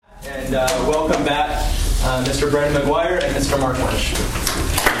And welcome back, Mr. Brendan McGuire and Mr. Mark Lynch.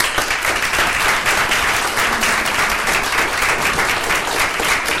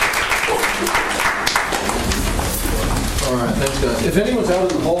 All right, thanks, guys. If anyone's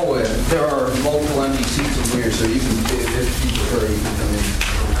out in the hallway, there are multiple empty seats in here, so you can, if you prefer, you can come in.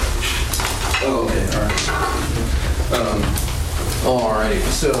 Oh, okay, all right. Alrighty,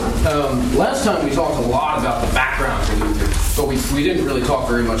 so last time we talked a lot about the background to Luther, but we didn't really talk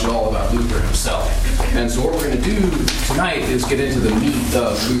very much at all about Luther himself. And so what we're going to do tonight is get into the meat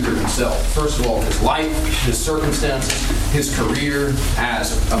of Luther himself. First of all, his life, his circumstances, his career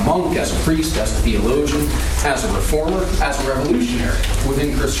as a monk, as a priest, as a theologian, as a reformer, as a revolutionary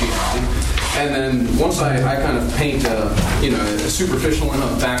within Christianity. And then once I kind of paint a superficial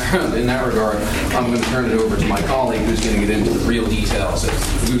enough background in that regard, I'm going to turn it over to my colleague who's going to get into the real details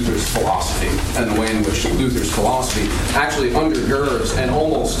of Luther's philosophy and the way in which Luther's philosophy actually undergirds and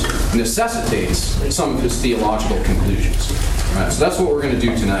almost necessitates some of his theological conclusions. All right, so that's what we're going to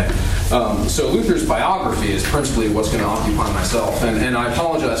do tonight. So Luther's biography is principally what's going to occupy myself, and I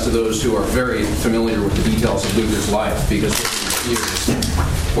apologize to those who are very familiar with the details of Luther's life, because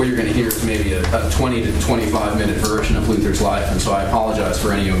what you're going to hear is maybe a 20 to 25 minute version of Luther's life, and so I apologize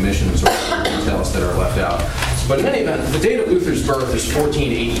for any omissions or details that are left out. But in any event, the date of Luther's birth is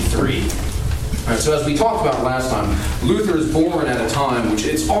 1483. All right, so as we talked about last time, Luther is born at a time which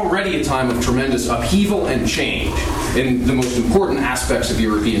it's already a time of tremendous upheaval and change in the most important aspects of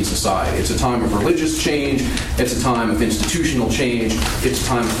European society. It's a time of religious change, it's a time of institutional change, it's a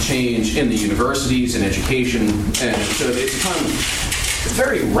time of change in the universities and education, and so it's a time of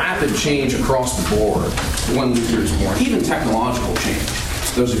very rapid change across the board when Luther is born, even technological change.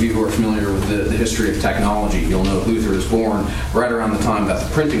 Those of you who are familiar with the history of technology, you'll know Luther is born right around the time that the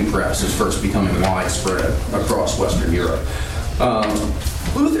printing press is first becoming widespread across Western Europe.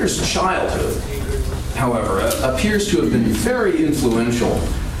 Luther's childhood, however, appears to have been very influential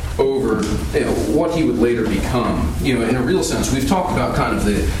over what he would later become. In a real sense, we've talked about kind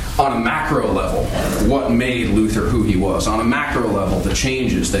of on a macro level, what made Luther who he was. On a macro level, the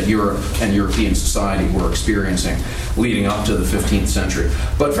changes that Europe and European society were experiencing leading up to the 15th century.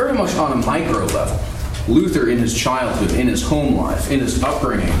 But very much on a micro level, Luther in his childhood, in his home life, in his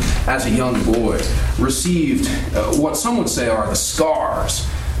upbringing as a young boy, received what some would say are the scars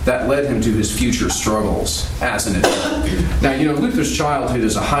that led him to his future struggles as an adult. Now, Luther's childhood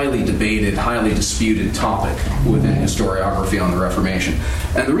is a highly debated, highly disputed topic within historiography on the Reformation.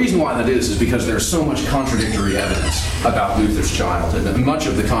 And the reason why that is because there's so much contradictory evidence about Luther's childhood. And much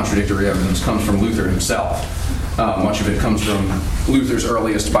of the contradictory evidence comes from Luther himself. Much of it comes from Luther's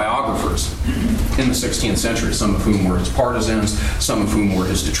earliest biographers in the 16th century, some of whom were his partisans, some of whom were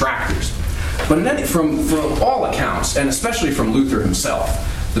his detractors. But from all accounts, and especially from Luther himself,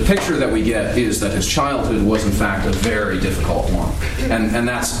 the picture that we get is that his childhood was, in fact, a very difficult one. And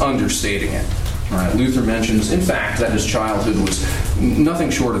that's understating it. Right? Luther mentions, in fact, that his childhood was nothing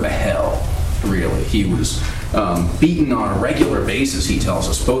short of a hell, really. He was beaten on a regular basis, he tells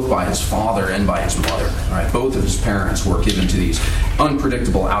us, both by his father and by his mother. Right? Both of his parents were given to these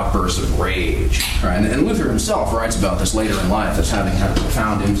unpredictable outbursts of rage. Right? And Luther himself writes about this later in life as having had a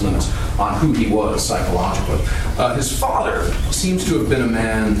profound influence on who he was psychologically. His father seems to have been a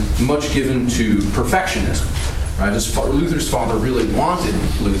man much given to perfectionism. Right? Luther's father really wanted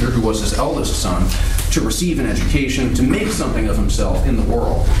Luther, who was his eldest son, to receive an education, to make something of himself in the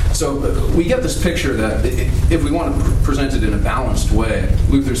world. So we get this picture that, if we want to present it in a balanced way,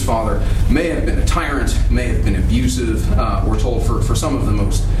 Luther's father may have been a tyrant, may have been abusive. We're told for some of the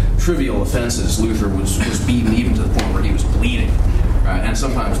most trivial offenses, Luther was beaten even to the point where he was bleeding. Right? And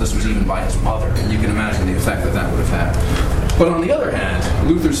sometimes this was even by his mother, and you can imagine the effect that would have had. But on the other hand,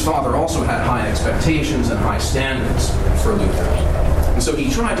 Luther's father also had high expectations and high standards for Luther. And so he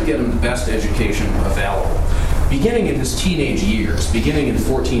tried to get him the best education available. Beginning in his teenage years, beginning in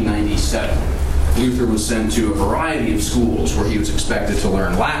 1497, Luther was sent to a variety of schools where he was expected to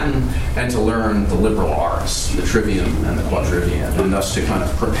learn Latin and to learn the liberal arts, the trivium and the quadrivium, and thus to kind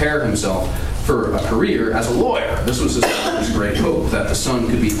of prepare himself for a career as a lawyer. This was his father's great hope, that the son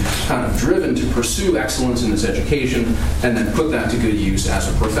could be kind of driven to pursue excellence in his education and then put that to good use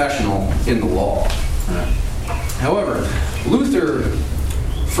as a professional in the law. However, Luther,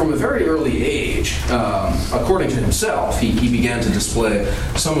 from a very early age, according to himself, he began to display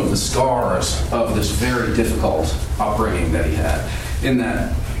some of the scars of this very difficult upbringing that he had, in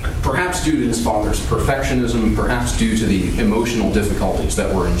that perhaps due to his father's perfectionism, perhaps due to the emotional difficulties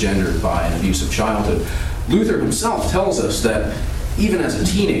that were engendered by an abusive childhood, Luther himself tells us that even as a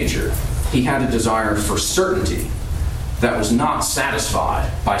teenager, he had a desire for certainty that was not satisfied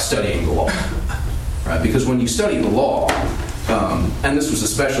by studying the law. Right? Because when you study the law, and this was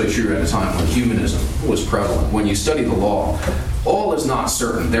especially true at a time when humanism was prevalent, when you study the law, all is not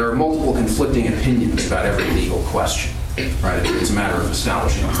certain. There are multiple conflicting opinions about every legal question. Right? It's a matter of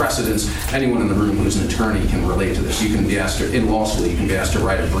establishing precedents. Anyone in the room who's an attorney can relate to this. You can be asked to, in law school, you can be asked to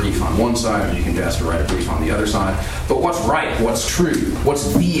write a brief on one side, and you can be asked to write a brief on the other side. But what's right? What's true?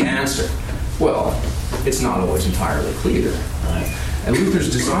 What's the answer? Well, it's not always entirely clear. Right? And Luther's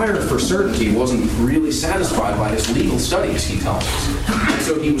desire for certainty wasn't really satisfied by his legal studies, he tells us. And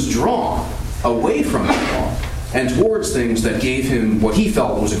so he was drawn away from the law and towards things that gave him what he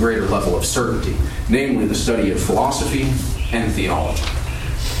felt was a greater level of certainty, namely the study of philosophy and theology.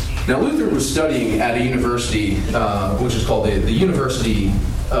 Now, Luther was studying at a university which is called the University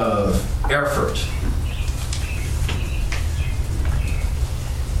of Erfurt.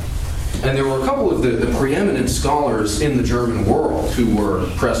 And there were a couple of the preeminent scholars in the German world who were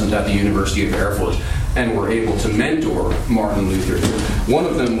present at the University of Erfurt and were able to mentor Martin Luther. One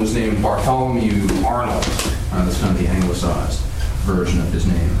of them was named Bartholomew Arnold. That's kind of the anglicized version of his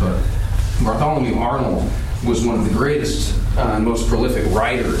name. But Bartholomew Arnold was one of the greatest and most prolific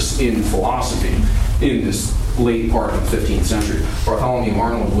writers in philosophy in this late part of the 15th century. Bartholomew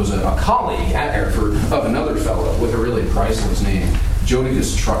Arnold was a colleague at Erfurt of another fellow with a really priceless name,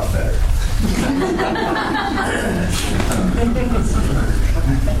 Jodocus Trottfeder.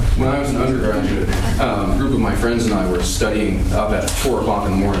 When I was an undergraduate, a group of my friends and I were studying up at 4 o'clock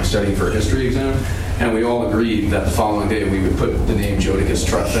in the morning, studying for a history exam, and we all agreed that the following day we would put the name Jodocus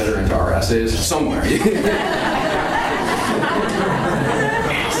Trottfeder into our essays somewhere.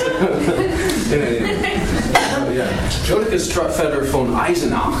 Jodocus Trottfeder von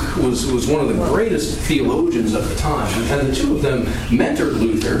Eisenach was one of the greatest theologians of the time, and the two of them mentored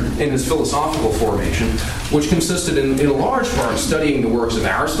Luther in his philosophical formation, which consisted in a large part studying the works of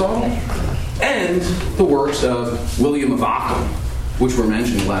Aristotle and the works of William of Ockham, which were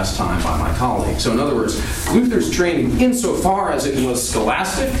mentioned last time by my colleague. So in other words, Luther's training, insofar as it was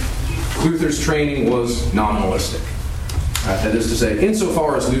scholastic, Luther's training was nominalistic. That is to say,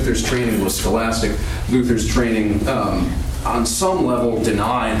 insofar as Luther's training was scholastic, Luther's training on some level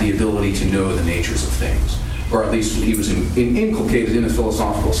denied the ability to know the natures of things. Or at least he was inculcated in a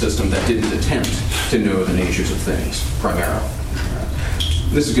philosophical system that didn't attempt to know the natures of things, primarily.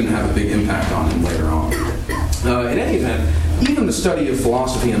 This is going to have a big impact on him later on. In any event, even the study of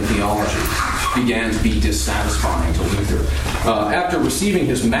philosophy and theology began to be dissatisfying to Luther. After receiving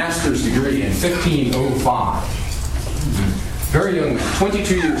his master's degree in 1505, very young man,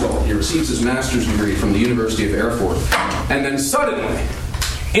 22 years old, he receives his master's degree from the University of Erfurt, and then suddenly,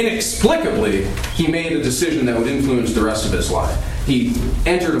 inexplicably, he made a decision that would influence the rest of his life. He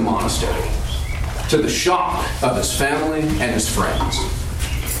entered a monastery, to the shock of his family and his friends.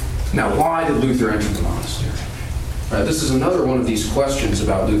 Now, why did Luther enter the monastery? This is another one of these questions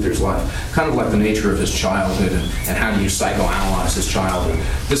about Luther's life, kind of like the nature of his childhood and how do you psychoanalyze his childhood.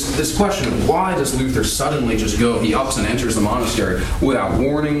 This question of why does Luther suddenly just go, he ups and enters the monastery without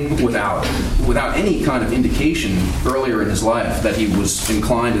warning, without any kind of indication earlier in his life that he was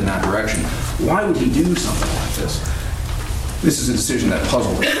inclined in that direction. Why would he do something like this? This is a decision that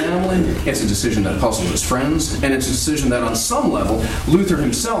puzzled his family, it's a decision that puzzled his friends, and it's a decision that on some level Luther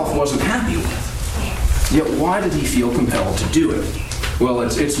himself wasn't happy with. Yet why did he feel compelled to do it? Well,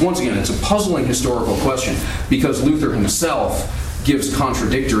 it's once again, it's a puzzling historical question because Luther himself gives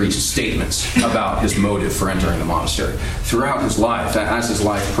contradictory statements about his motive for entering the monastery. Throughout his life, as his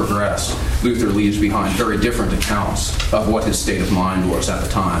life progressed, Luther leaves behind very different accounts of what his state of mind was at the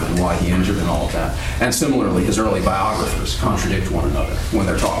time and why he entered and all of that. And similarly, his early biographers contradict one another when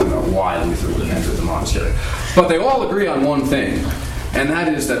they're talking about why Luther would have entered the monastery. But they all agree on one thing, and that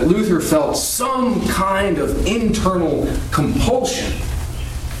is that Luther felt some kind of internal compulsion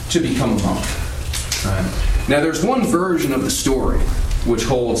to become a monk. Right? Now, there's one version of the story which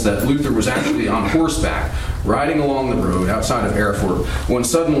holds that Luther was actually on horseback, riding along the road outside of Erfurt, when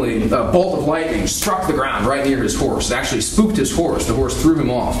suddenly a bolt of lightning struck the ground right near his horse. It actually spooked his horse. The horse threw him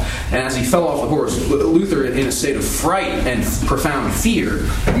off. And as he fell off the horse, Luther, in a state of fright and profound fear,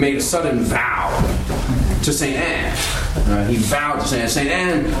 made a sudden vow to St. Anne. He vowed to St.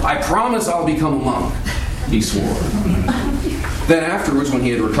 Anne, I promise I'll become a monk, he swore. Then afterwards, when he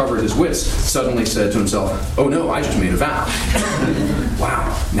had recovered his wits, suddenly said to himself, oh no, I just made a vow.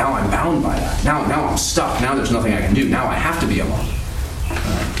 Wow, now I'm bound by that. Now I'm stuck. Now there's nothing I can do. Now I have to be a monk.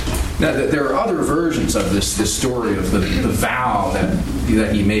 Now, there are other versions of this story of the vow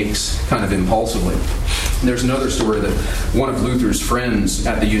that he makes kind of impulsively. There's another story that one of Luther's friends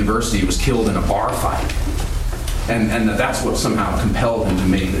at the university was killed in a bar fight. And that's what somehow compelled him to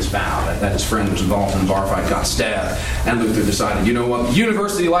make this vow, that his friend was involved in a bar fight, got stabbed, and Luther decided, you know what,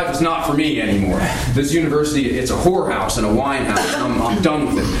 university life is not for me anymore. This university, it's a whorehouse and a wine house, and I'm done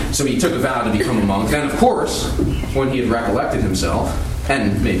with it. So he took a vow to become a monk. And of course, when he had recollected himself,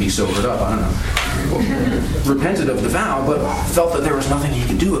 and maybe sobered up, I don't know, repented of the vow, but felt that there was nothing he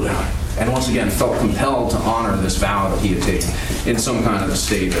could do about it. And once again, felt compelled to honor this vow that he had taken in some kind of a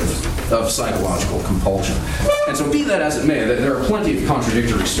state of psychological compulsion. And so be that as it may, there are plenty of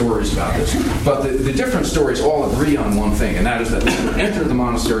contradictory stories about this. But the different stories all agree on one thing, and that is that Luther entered the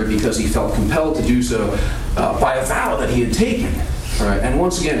monastery because he felt compelled to do so by a vow that he had taken. Right. And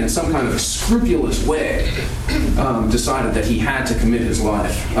once again, in some kind of scrupulous way, decided that he had to commit his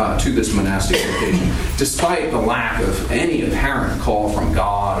life to this monastic vocation, despite the lack of any apparent call from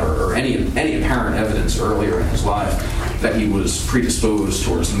God or any apparent evidence earlier in his life that he was predisposed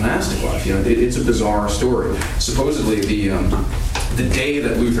towards the monastic life. You know, it's a bizarre story. Supposedly, the day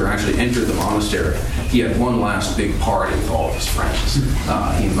that Luther actually entered the monastery, he had one last big party with all of his friends.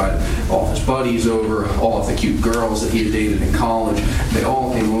 He invited all of his buddies over, all of the cute girls that he had dated in college. They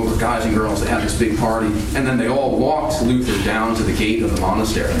all came over, guys and girls. They had this big party, and then they all walked Luther down to the gate of the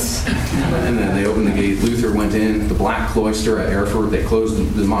monastery. And then they opened the gate. Luther went in, the Black Cloister at Erfurt. They closed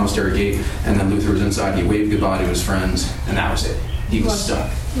the monastery gate, and then Luther was inside. He waved goodbye to his friends, and that was it. He was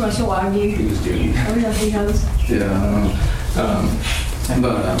stuck. You want to argue? He was doomed. Yeah.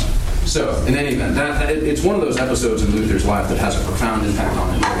 So, in any event, it's one of those episodes in Luther's life that has a profound impact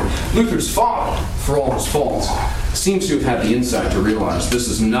on him. Luther's father, for all his faults, seems to have had the insight to realize this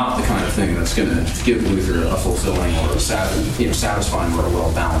is not the kind of thing that's going to give Luther a fulfilling or a satisfying or a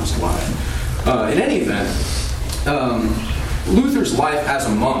well-balanced life. In any event, Luther's life as a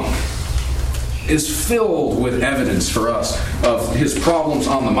monk is filled with evidence for us of his problems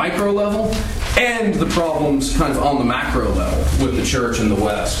on the micro level and the problems kind of on the macro level with the church in the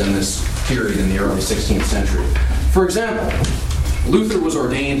West in this period in the early 16th century. For example, Luther was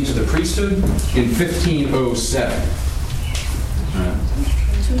ordained to the priesthood in 1507.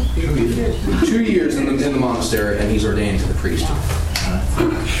 2 years in the monastery, and he's ordained to the priesthood.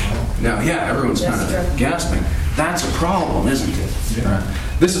 Now, yeah, everyone's kind of gasping. That's a problem, isn't it? Right.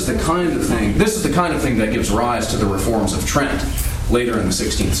 This is the kind of thing that gives rise to the reforms of Trent later in the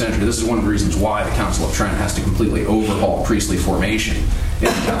 16th century. This is one of the reasons why the Council of Trent has to completely overhaul priestly formation in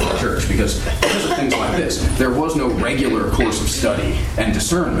the Catholic Church, because of things like this. There was no regular course of study and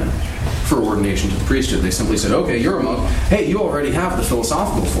discernment for ordination to the priesthood. They simply said, okay, you're a monk. Hey, you already have the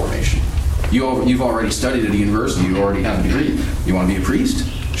philosophical formation. You've already studied at a university. You already have a degree. You want to be a priest?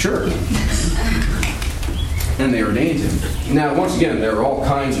 Sure. And they ordained him. Now, once again, there are all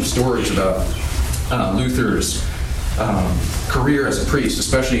kinds of stories about Luther's career as a priest,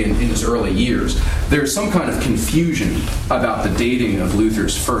 especially in his early years. There's some kind of confusion about the dating of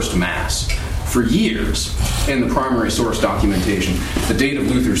Luther's first Mass. For years, in the primary source documentation, the date of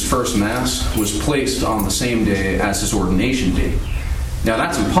Luther's first Mass was placed on the same day as his ordination date. Now,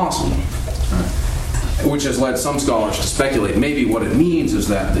 that's impossible, which has led some scholars to speculate maybe what it means is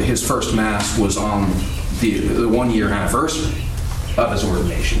that his first Mass was on the 1 year anniversary of his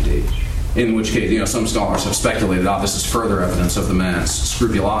ordination date. In which case, some scholars have speculated, this is further evidence of the man's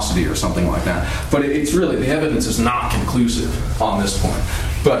scrupulosity or something like that. But it's really, the evidence is not conclusive on this point.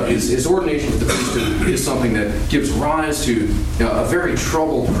 But his ordination to the priesthood is something that gives rise to a very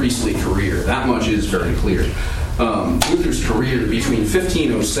troubled priestly career. That much is very clear. Luther's career between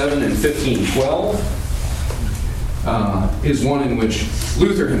 1507 and 1512 is one in which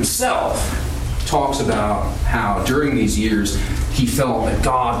Luther himself talks about how during these years he felt that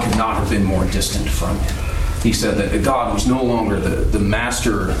God could not have been more distant from him. He said that God was no longer the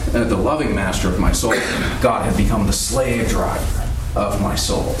master, the loving master of my soul. God had become the slave driver of my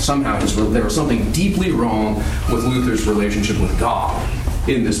soul. Somehow there was something deeply wrong with Luther's relationship with God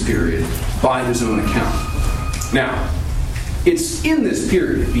in this period, by his own account. Now, it's in this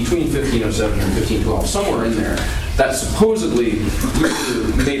period, between 1507 and 1512, somewhere in there, that supposedly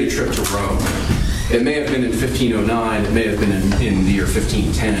Luther made a trip to Rome. It may have been in 1509, it may have been in the year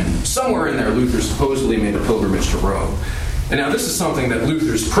 1510. Somewhere in there, Luther supposedly made a pilgrimage to Rome. And now this is something that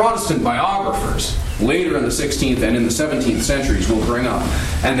Luther's Protestant biographers, later in the 16th and in the 17th centuries, will bring up.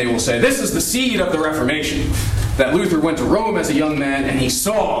 And they will say, this is the seed of the Reformation. That Luther went to Rome as a young man and he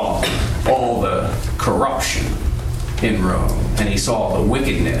saw all the corruption in Rome. And he saw the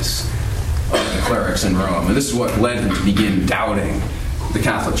wickedness of the clerics in Rome. And this is what led him to begin doubting the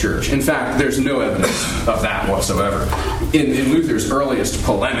Catholic Church. In fact, there's no evidence of that whatsoever. In Luther's earliest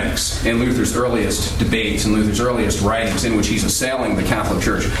polemics, in Luther's earliest debates, in Luther's earliest writings in which he's assailing the Catholic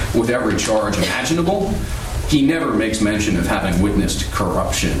Church with every charge imaginable, he never makes mention of having witnessed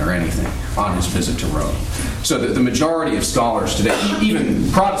corruption or anything on his visit to Rome. So that the majority of scholars today, even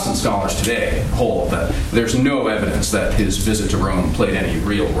Protestant scholars today, hold that there's no evidence that his visit to Rome played any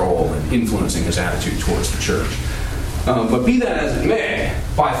real role in influencing his attitude towards the church. But be that as it may,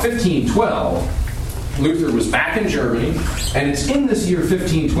 by 1512, Luther was back in Germany, and it's in this year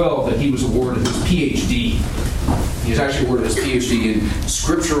 1512 that he was awarded his PhD. He was actually awarded his PhD in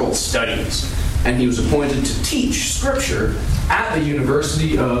scriptural studies, and he was appointed to teach scripture at the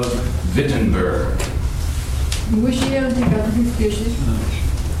University of Wittenberg. Which year did he get his PhD?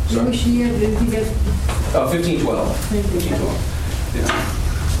 Sorry? Which year did he get? 1512. 1512. Yeah.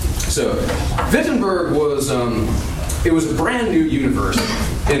 So Wittenberg was it was a brand new university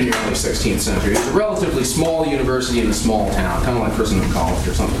in the early 16th century. It was a relatively small university in a small town, kind of like Christendom College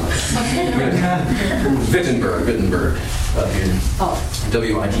or something like that. Wittenberg, Wittenberg.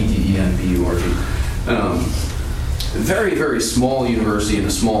 Very, very small university in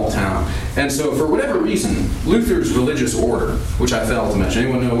a small town. And so, for whatever reason, Luther's religious order, which I failed to mention.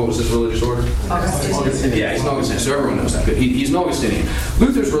 Anyone know what was his religious order? Augustinian. Yeah, he's an Augustinian, so everyone knows that. He's an Augustinian.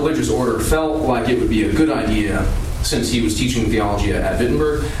 Luther's religious order felt like it would be a good idea, since he was teaching theology at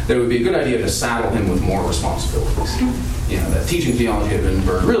Wittenberg, that it would be a good idea to saddle him with more responsibilities. You know, that teaching theology at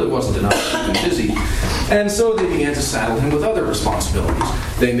Wittenberg really wasn't enough to keep him busy. And so they began to saddle him with other responsibilities.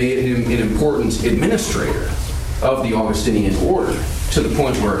 They made him an important administrator of the Augustinian order, to the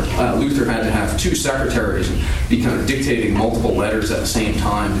point where Luther had to have two secretaries and be kind of dictating multiple letters at the same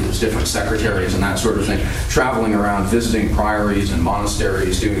time to his different secretaries and that sort of thing, traveling around visiting priories and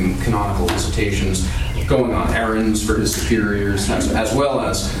monasteries, doing canonical visitations, going on errands for his superiors, as well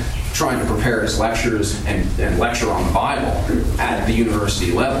as trying to prepare his lectures and lecture on the Bible at the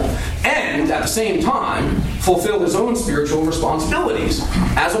university level. And at the same time, fulfill his own spiritual responsibilities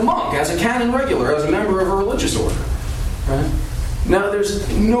as a monk, as a canon regular, as a member of a religious order. Right? Now, there's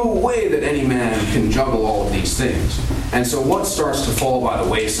no way that any man can juggle all of these things. And so what starts to fall by the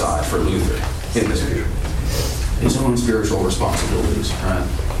wayside for Luther in this period? His own spiritual responsibilities. Right?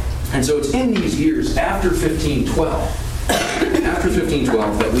 And so it's in these years after 1512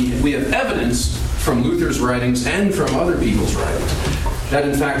 that we have evidence from Luther's writings and from other people's writings that,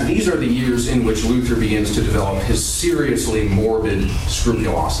 in fact, these are the years in which Luther begins to develop his seriously morbid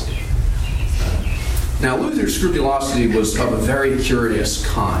scrupulosity. Now, Luther's scrupulosity was of a very curious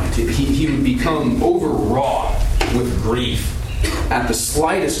kind. He would become overwrought with grief at the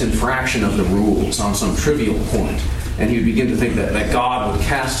slightest infraction of the rules on some trivial point, and he would begin to think that God would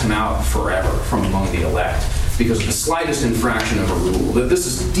cast him out forever from among the elect because of the slightest infraction of a rule. That this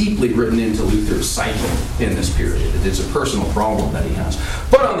is deeply written into Luther's psyche in this period. It is a personal problem that he has.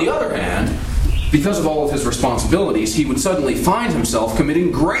 But on the other hand, because of all of his responsibilities, he would suddenly find himself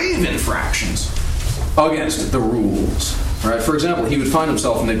committing grave infractions against the rules. Right? For example, he would find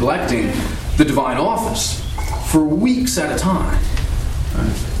himself neglecting the divine office for weeks at a time.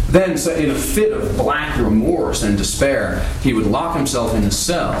 Right? Then, so in a fit of black remorse and despair, he would lock himself in his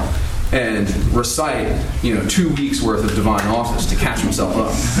cell and recite, 2 weeks' worth of divine office to catch himself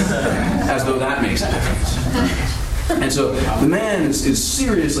up, as though that makes a difference. And so the man is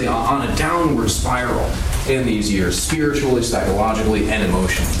seriously on a downward spiral in these years, spiritually, psychologically, and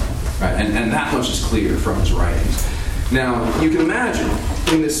emotionally. Right? And that much is clear from his writings. Now, you can imagine,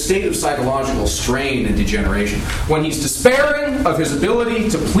 in this state of psychological strain and degeneration, when he's despairing of his ability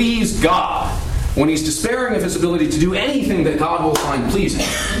to please God, when he's despairing of his ability to do anything that God will find pleasing,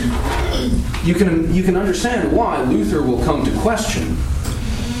 you can understand why Luther will come to question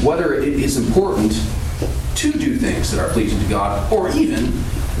whether it is important to do things that are pleasing to God, or even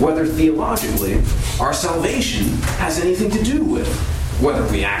whether theologically our salvation has anything to do with whether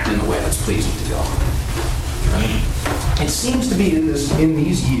we act in the way that's pleasing to God. Right? It seems to be in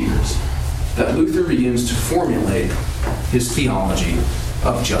these years that Luther begins to formulate his theology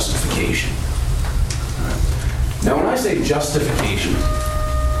of justification. Right? Now, when I say justification,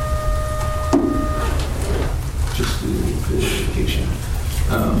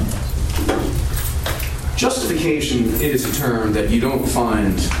 justification is a term that you don't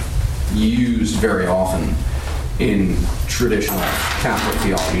find used very often in traditional Catholic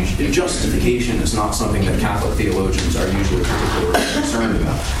theology. Justification is not something that Catholic theologians are usually particularly concerned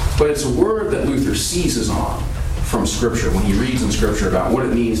about. But it's a word that Luther seizes on from Scripture when he reads in Scripture about what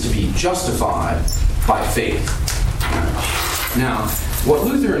it means to be justified by faith. Now, what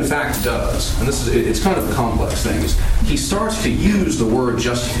Luther in fact does, and it's kind of a complex thing, is he starts to use the word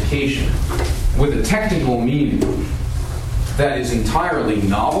justification with a technical meaning that is entirely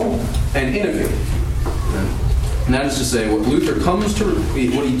novel and innovative. And that is to say, what Luther comes to,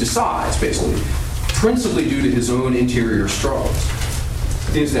 what he decides, basically, principally due to his own interior struggles,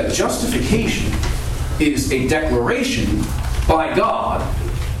 is that justification is a declaration by God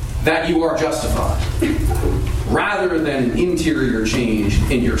that you are justified, rather than an interior change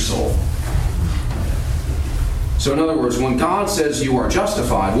in your soul. So in other words, when God says you are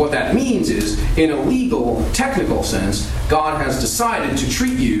justified, what that means is, in a legal, technical sense, God has decided to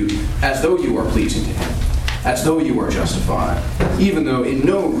treat you as though you are pleasing to Him, as though you are justified, even though in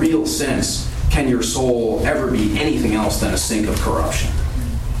no real sense can your soul ever be anything else than a sink of corruption.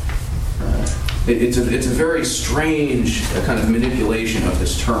 It's a very strange kind of manipulation of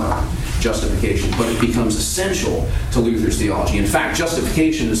this term, justification, but it becomes essential to Luther's theology. In fact,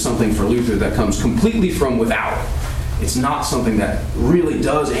 justification is something for Luther that comes completely from without. It's not something that really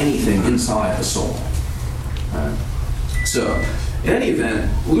does anything inside the soul. So, in any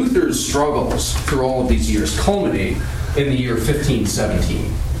event, Luther's struggles through all of these years culminate in the year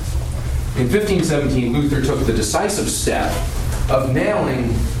 1517. In 1517, Luther took the decisive step of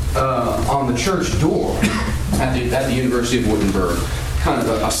nailing on the church door at the University of Wittenberg kind of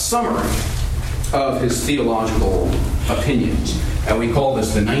a summary of his theological opinions. And we call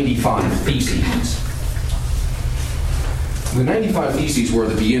this the 95 Theses. The 95 Theses were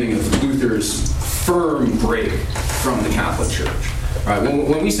the beginning of Luther's firm break from the Catholic Church. Right,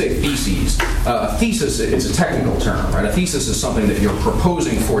 when we say theses, thesis is a technical term. Right, a thesis is something that you're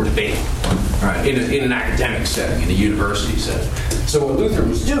proposing for debate, right, in an academic setting, in a university setting. So what Luther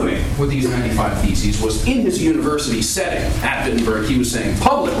was doing with these 95 Theses was, in his university setting at Wittenberg, he was saying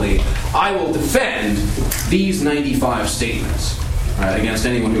publicly, I will defend these 95 statements, right, against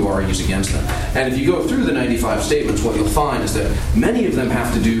anyone who argues against them. And if you go through the 95 statements, what you'll find is that many of them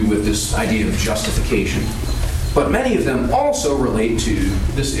have to do with this idea of justification. But many of them also relate to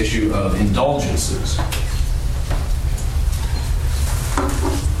this issue of indulgences.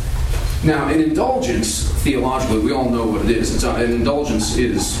 Now, an indulgence, theologically, we all know what it is. An indulgence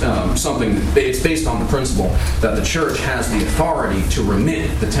is something, it's based on the principle that the church has the authority to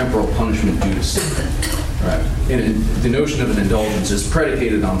remit the temporal punishment due to sin. Right? And the notion of an indulgence is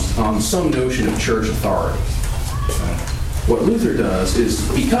predicated on some notion of church authority. Right? What Luther does is,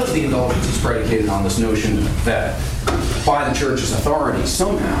 because the indulgence is predicated on this notion that by the church's authority,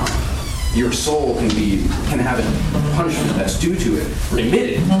 somehow your soul can have a punishment that's due to it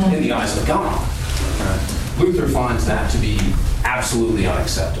remitted in the eyes of God. Right? Luther finds that to be absolutely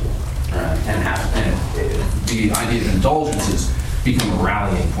unacceptable. Right? And the idea of indulgences become a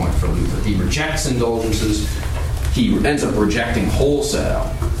rallying point for Luther. He rejects indulgences. He ends up rejecting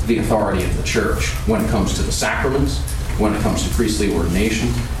wholesale the authority of the church when it comes to the sacraments, when it comes to priestly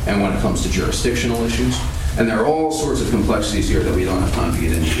ordination, and when it comes to jurisdictional issues. And there are all sorts of complexities here that we don't have time to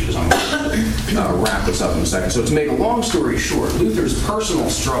get into, because I'm going to wrap this up in a second. So to make a long story short, Luther's personal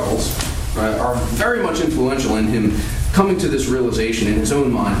struggles are very much influential in him coming to this realization in his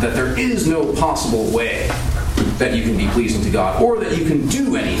own mind that there is no possible way that you can be pleasing to God, or that you can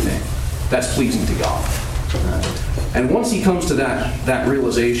do anything that's pleasing to God. And once he comes to that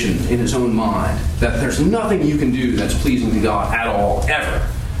realization in his own mind that there's nothing you can do that's pleasing to God at all, ever,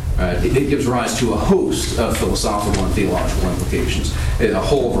 it gives rise to a host of philosophical and theological implications, a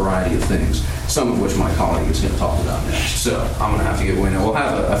whole variety of things, some of which my colleague is going to talk about next. So I'm going to have to get away now. We'll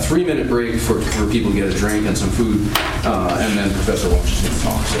have a 3-minute break for people to get a drink and some food, and then Professor Walsh is going to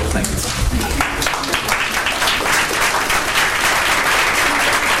talk. So thank you.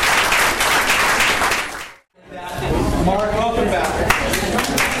 Mark, welcome back.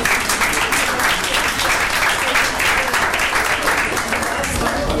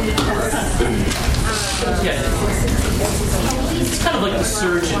 Yeah, it's kind of like the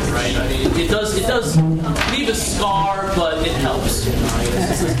surgeon, right? I mean, it does leave a scar, but it helps. You know,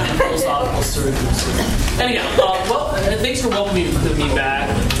 it's this kind of philosophical surgeon. Anyhow, thanks for welcoming me back,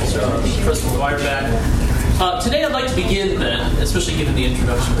 Professor McGuire back. Today I'd like to begin then, especially given the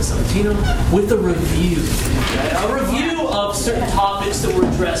introduction to Santino, with a review. Okay? A review of certain topics that were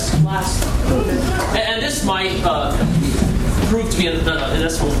addressed last time. And this might prove to be an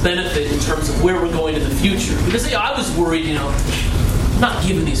estimable benefit in terms of where we're going in the future. Because I was worried, not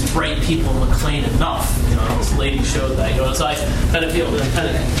giving these bright people McLean enough. This lady showed that. So I kind of feel in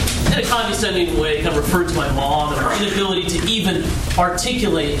a condescending way, kind of referred to my mom and her inability to even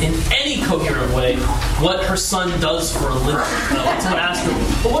articulate in any coherent way what her son does for a living. Someone asked her,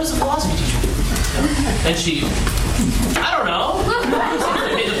 "Well, what does a philosophy teacher do?" And she, I don't know.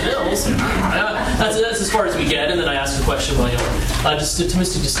 They pay the bills. That's as far as we get. And then I ask a question, well, just the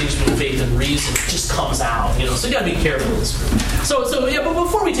Thomistic distinction between faith and reason just comes out, So you got to be careful in this group. So yeah. But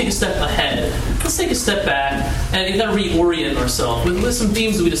before we take a step ahead, let's take a step back and kind of reorient ourselves with some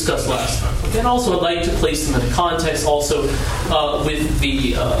themes that we discussed last time. And also, I'd like to place them in a context also with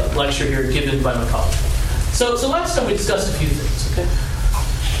the lecture here given by my colleague. So last time we discussed a few things. Okay.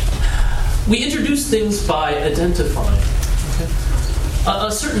 We introduced things by identifying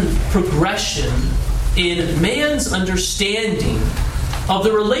a certain progression in man's understanding of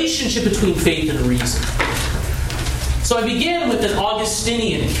the relationship between faith and reason. So I began with an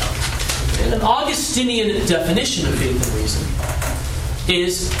Augustinian account. And an Augustinian definition of faith and reason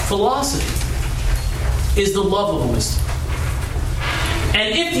is philosophy, is the love of wisdom.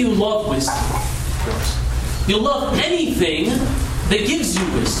 And if you love wisdom, you'll love anything that gives you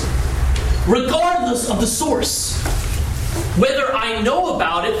wisdom, regardless of the source. Whether I know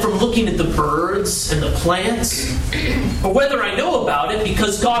about it from looking at the birds and the plants, or whether I know about it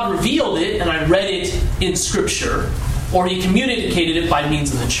because God revealed it and I read it in Scripture, or He communicated it by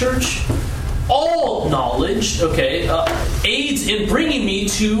means of the church, all knowledge, aids in bringing me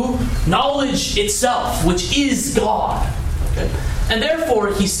to knowledge itself, which is God. Okay? And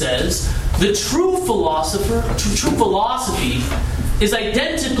therefore, he says, the true philosophy is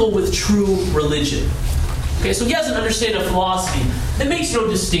identical with true religion. Okay, so he has an understanding of philosophy that makes no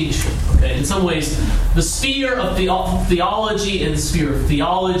distinction. Okay, in some ways, the sphere of theology and the sphere of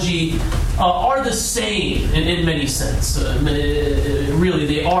theology are the same in many sense. Really,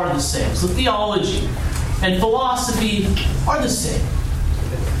 they are the same. So theology and philosophy are the same.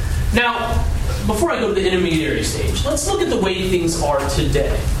 Now, before I go to the intermediary stage, let's look at the way things are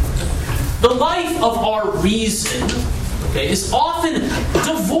today. The life of our reason is often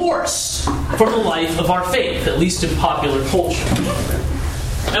divorced from the life of our faith, at least in popular culture.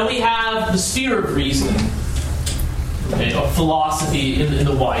 And we have the sphere of reason, of philosophy in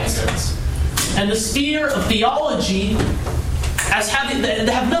the wide sense, and the sphere of theology as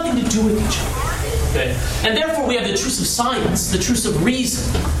they have nothing to do with each other. Okay? And therefore we have the truths of science, the truths of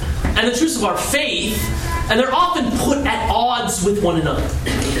reason, and the truths of our faith, and they're often put at odds with one another.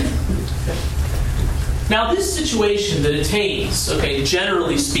 Now, this situation that attains,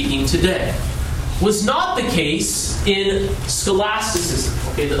 generally speaking today, was not the case in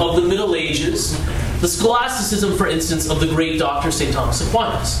scholasticism of the Middle Ages, the scholasticism, for instance, of the great Dr. St. Thomas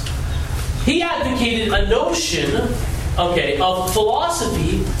Aquinas. He advocated a notion, of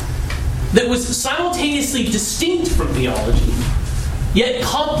philosophy that was simultaneously distinct from theology, yet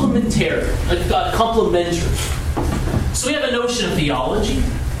complementary. So we have a notion of theology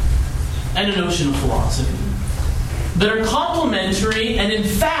and a notion of philosophy that are complementary and in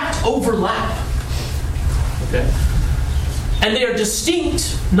fact overlap. Okay? And they are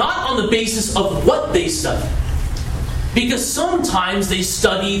distinct not on the basis of what they study, because sometimes they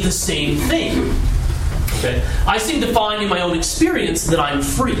study the same thing. Okay? I seem to find in my own experience that I'm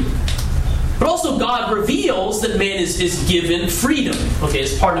free. But also God reveals that man is given freedom,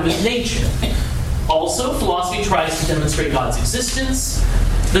 as part of his nature. Also, philosophy tries to demonstrate God's existence,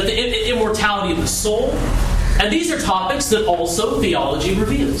 that the immortality of the soul, and these are topics that also theology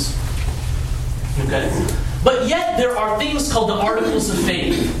reveals. Okay? But yet there are things called the articles of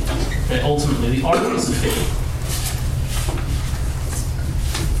faith. Ultimately, the articles of faith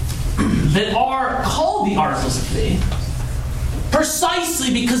that are called the articles of faith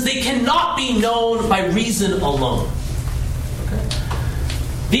precisely because they cannot be known by reason alone. Okay?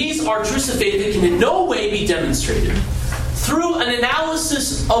 These are truths of faith that can in no way be demonstrated through an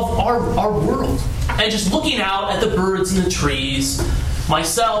analysis of our world. And just looking out at the birds and the trees,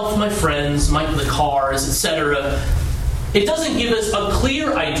 myself, my friends, the cars, etc. It doesn't give us a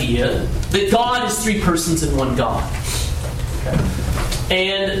clear idea that God is three persons in one God. Okay?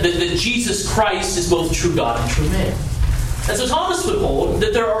 And that Jesus Christ is both true God and true man. And so Thomas would hold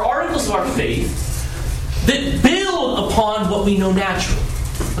that there are articles of our faith that build upon what we know naturally.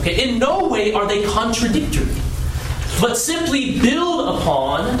 Okay? In no way are they contradictory, but simply build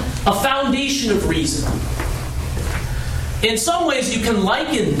upon a foundation of reason. In some ways, you can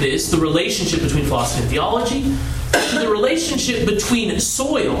liken this, the relationship between philosophy and theology, to the relationship between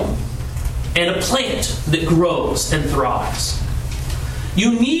soil and a plant that grows and thrives.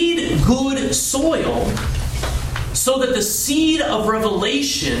 You need good soil so that the seed of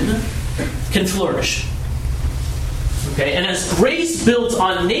revelation can flourish. Okay? And as grace builds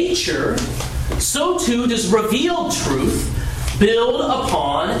on nature, so too does revealed truth build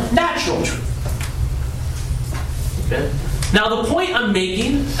upon natural truth. Okay? Now, the point I'm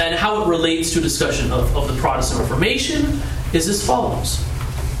making and how it relates to a discussion of the Protestant Reformation is as follows.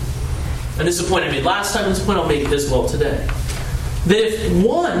 And this is a point I made last time, and this is a point I'll make as well today. That if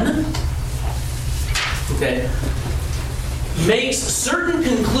one makes certain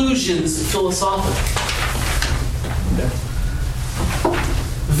conclusions philosophically,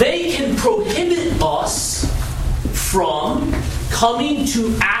 they can prohibit us from coming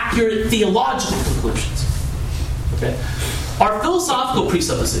to accurate theological conclusions. Okay? Our philosophical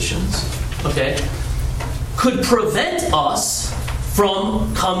presuppositions, could prevent us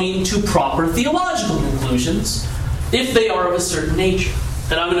from coming to proper theological conclusions if they are of a certain nature.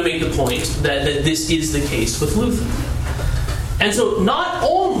 And I'm going to make the point that this is the case with Luther. And so not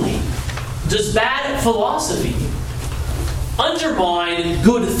only does bad philosophy undermine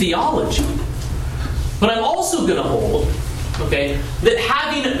good theology, but I'm also going to hold that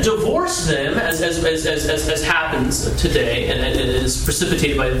having divorced them, as happens today, and it is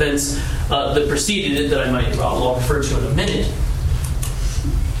precipitated by events that preceded it that I'll refer to in a minute,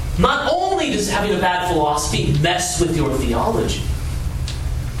 not only does having a bad philosophy mess with your theology,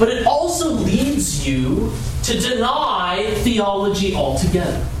 but it also leads you to deny theology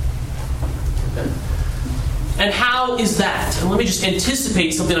altogether. Okay? And how is that? And let me just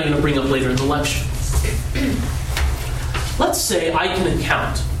anticipate something I'm going to bring up later in the lecture. Let's say I can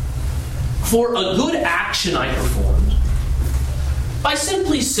account for a good action I performed by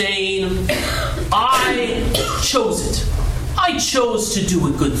simply saying, I chose it. I chose to do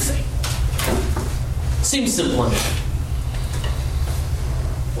a good thing. Seems simple enough.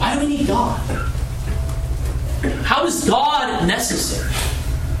 Why do we need God? How is God necessary?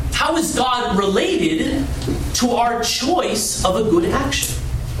 How is God related to our choice of a good action?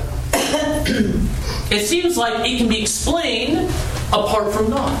 It seems like it can be explained apart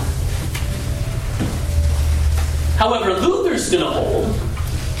from God. However, Luther's going to hold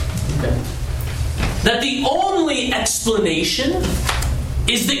that the only explanation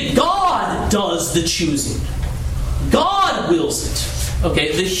is that God does the choosing. God wills it.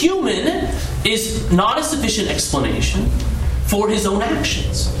 The human is not a sufficient explanation for his own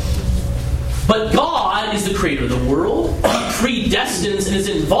actions. But God is the creator of the world. He predestines and is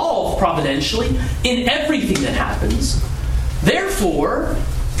involved providentially in everything that happens. Therefore,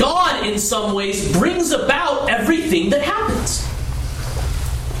 God in some ways brings about everything that happens.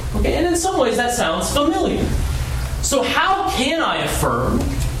 And in some ways that sounds familiar. So how can I affirm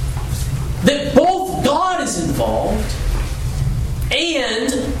that both God is involved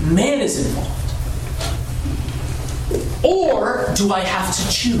and man is involved? Or do I have to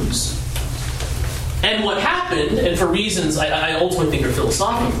choose? And what happened, and for reasons I ultimately think are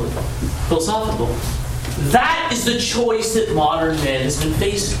philosophical, that is the choice that modern man has been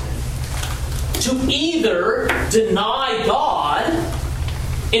faced with. To either deny God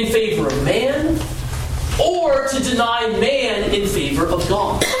in favor of man, or to deny man in favor of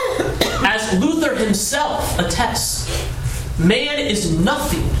God. As Luther himself attests, man is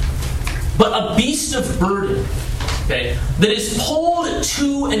nothing but a beast of burden, that is pulled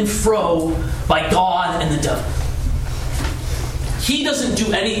to and fro by God and the devil. He doesn't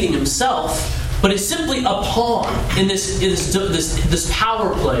do anything himself, but is simply a pawn in this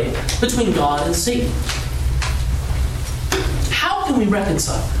power play between God and Satan. How can we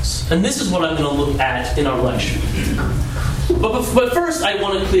reconcile this? And this is what I'm going to look at in our lecture. But first, I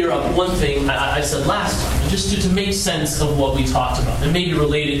want to clear up one thing I said last time, just to make sense of what we talked about, and maybe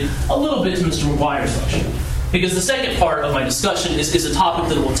related a little bit to Mr. McGuire's lecture. Because the second part of my discussion is a topic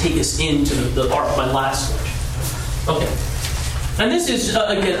that will take us into the arc of my last lecture. And this is,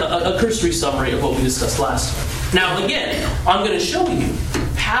 again, a cursory summary of what we discussed last time. Now, again, I'm going to show you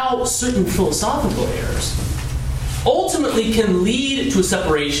how certain philosophical errors ultimately can lead to a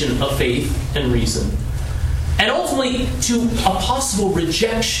separation of faith and reason, and ultimately to a possible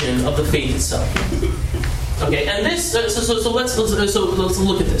rejection of the faith itself. And this, so let's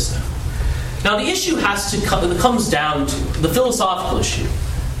look at this now. Now, the issue comes down to, the philosophical issue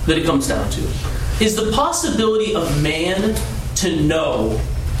that it comes down to, is the possibility of man to know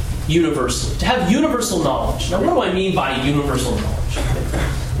universally, to have universal knowledge. Now, what do I mean by universal knowledge?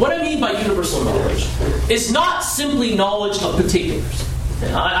 What I mean by universal knowledge is not simply knowledge of particulars.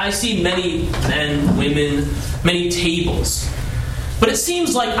 I see many men, women, many tables. But it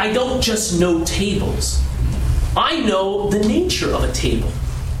seems like I don't just know tables. I know the nature of a table.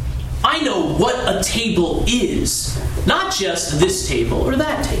 I know what a table is, not just this table or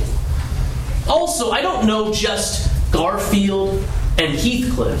that table. Also, I don't know just Garfield and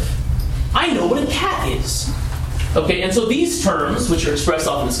Heathcliff. I know what a cat is. And so these terms, which are expressed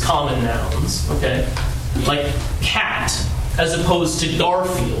often as common nouns, like cat, as opposed to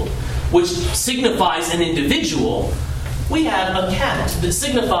Garfield, which signifies an individual, we have a cat that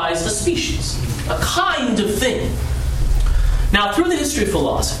signifies a species, a kind of thing. Now, through the history of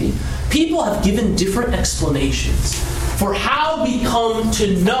philosophy, people have given different explanations for how we come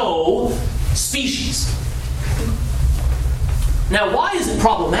to know species. Now, why is it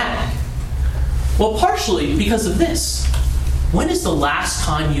problematic? Well, partially because of this. When is the last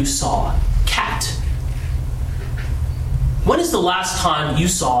time you saw cat? When is the last time you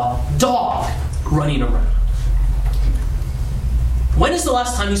saw dog running around? When is the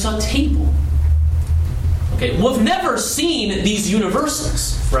last time you saw table? Okay, we've never seen these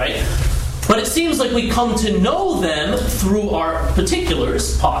universals, right? But it seems like we come to know them through our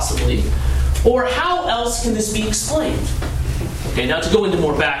particulars, possibly. Or how else can this be explained? Okay, now to go into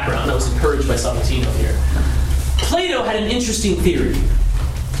more background, I was encouraged by Sabatino here. Plato had an interesting theory.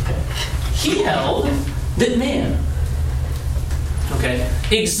 He held that man,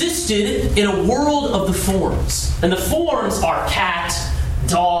 existed in a world of the forms. And the forms are cat,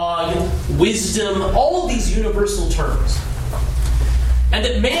 dog, wisdom, all of these universal terms. And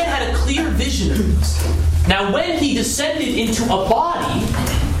that man had a clear vision of this. Now, when he descended into a body,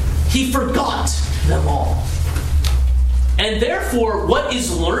 he forgot them all. And therefore, what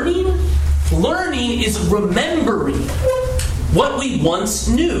is learning? Learning is remembering what we once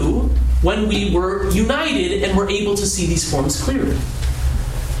knew when we were united and were able to see these forms clearly.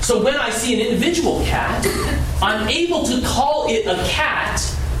 So when I see an individual cat, I'm able to call it a cat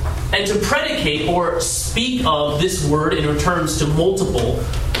and to predicate or speak of this word in terms to multiple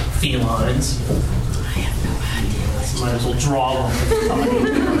felines. Might as well draw one.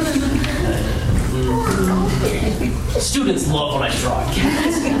 Students love when I draw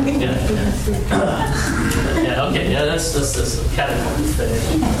cats. That's cat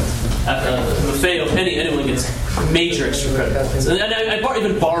Maffeo. Anyone gets major extra credit points. And I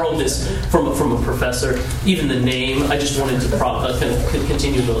even borrowed this from a professor. Even the name, I just wanted to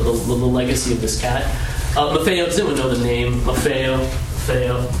continue the legacy of this cat. Maffeo, does anyone know the name? Maffeo.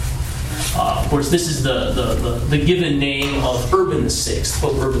 Of course, this is the given name of Urban VI,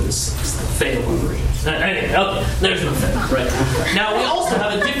 Pope Urban VI, the Maffeo Maria. Anyway, okay, there's Maffeo, right? Now, we also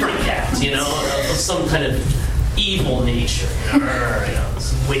have a different cat, of some kind of evil nature.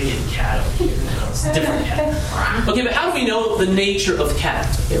 This wicked cat over here. It's a different cat. Okay, but how do we know the nature of cat?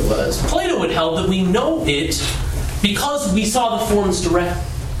 It was Plato had held that we know it because we saw the forms directly.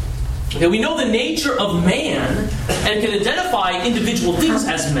 Okay, we know the nature of man and can identify individual things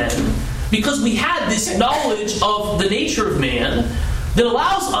as men because we had this knowledge of the nature of man that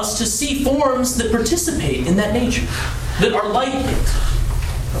allows us to see forms that participate in that nature, that are like it.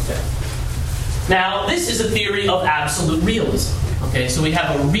 Okay. Now, this is a theory of absolute realism. Okay, so we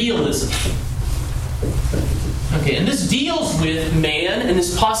have a realism. Okay, and this deals with man and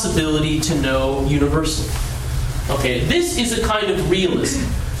his possibility to know universally. Okay, this is a kind of realism.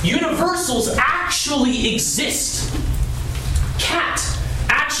 Universals actually exist. Cat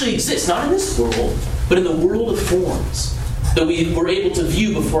actually exists, not in this world, but in the world of forms that we were able to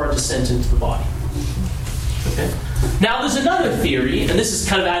view before our descent into the body. Okay? Now, there's another theory, and this is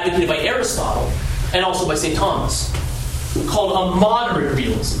kind of advocated by Aristotle and also by St. Thomas, called a moderate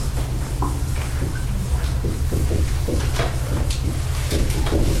realism.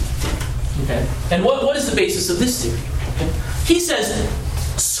 Okay? And what is the basis of this theory? Okay? He says,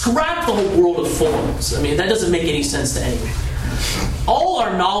 scrap the whole world of forms. I mean, that doesn't make any sense to anyone. All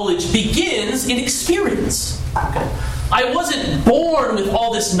our knowledge begins in experience. Okay? I wasn't born with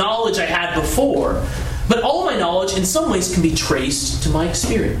all this knowledge I had before, but all my knowledge in some ways can be traced to my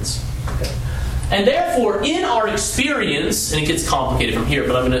experience. Okay? And therefore, in our experience, and it gets complicated from here,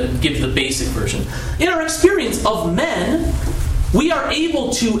 but I'm going to give the basic version. In our experience of men, we are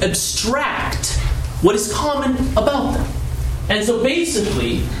able to abstract what is common about them. And so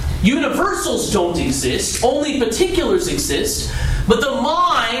basically, universals don't exist, only particulars exist, but the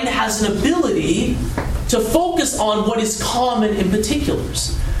mind has an ability to focus on what is common in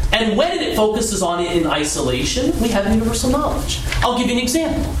particulars. And when it focuses on it in isolation, we have universal knowledge. I'll give you an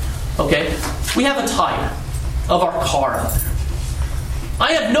example. Okay? We have a tire of our car out there.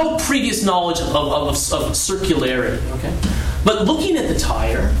 I have no previous knowledge of circularity. Okay? But looking at the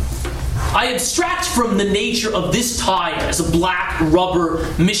tire, I abstract from the nature of this tire as a black rubber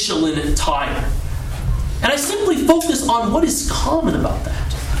Michelin tire. And I simply focus on what is common about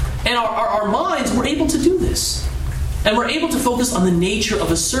that. And our minds were able to do this. And we're able to focus on the nature of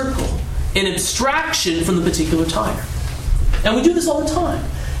a circle, an abstraction from the particular tire. And we do this all the time.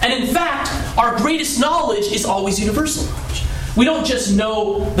 And in fact, our greatest knowledge is always universal knowledge. We don't just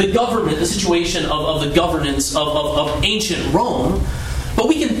know the government, the situation of the governance of ancient Rome, but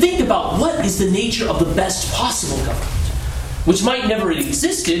we can think about what is the nature of the best possible government, which might never have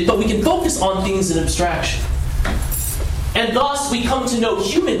existed, but we can focus on things in abstraction. And thus, we come to know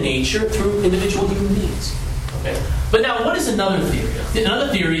human nature through individual human beings. Okay? But now, what is another theory?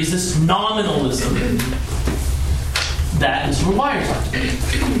 Another theory is this nominalism that Mr. McGuire talked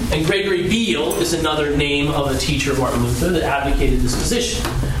about. And Gregory Beale is another name of a teacher of Martin Luther that advocated this position.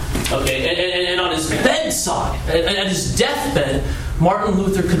 Okay, and on his bedside, at his deathbed, Martin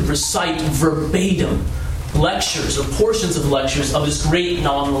Luther could recite verbatim lectures or portions of lectures of this great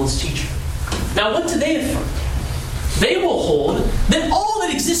nominalist teacher. Now, what do they affirm? They will hold that all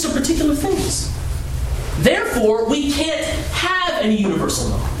that exists are particular things. Therefore, we can't have any universal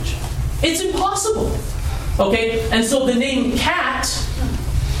knowledge. It's impossible. Okay? And so the name cat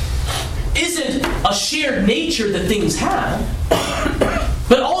isn't a shared nature that things have,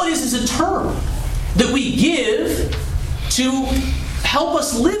 but all it is a term that we give to help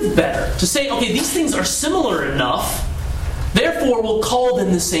us live better. To say, okay, these things are similar enough, therefore we'll call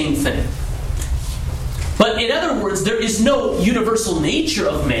them the same thing. But in other words, there is no universal nature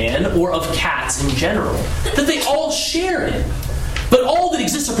of man or of cats in general that they all share in. But all that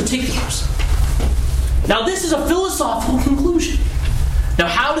exists are particulars. Now this is a philosophical conclusion. Now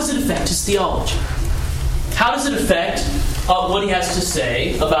how does it affect his theology? How does it affect what he has to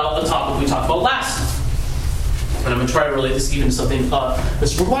say about a topic we talked about last time? And I'm going to try to relate this even to something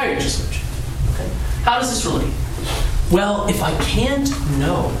Mr. McGuire just mentioned. Okay? How does this relate? Well, if I can't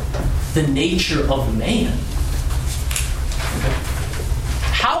know the nature of man,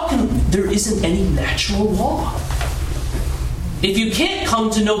 how come there isn't any natural law? If you can't come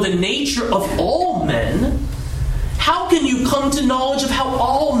to know the nature of all men, how can you come to knowledge of how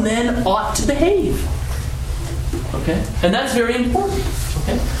all men ought to behave? Okay? And that's very important.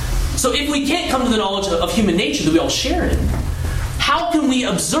 Okay? So if we can't come to the knowledge of human nature that we all share in, how can we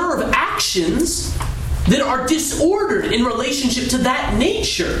observe actions that are disordered in relationship to that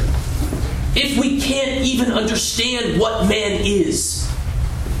nature if we can't even understand what man is?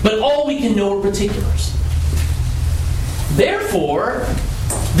 But all we can know are particulars. Therefore,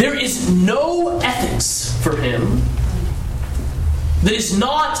 there is no ethics for him that is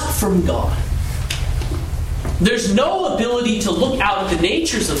not from God. There's no ability to look out at the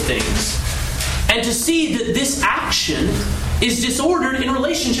natures of things and to see that this action is disordered in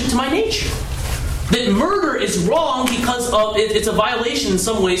relationship to my nature. That murder is wrong because of it's a violation in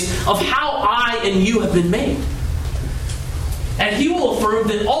some ways of how I and you have been made. And he will affirm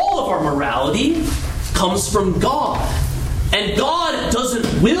that all of our morality comes from God. And God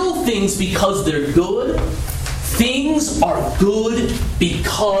doesn't will things because they're good. Things are good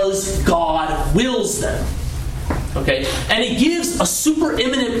because God wills them. Okay? And he gives a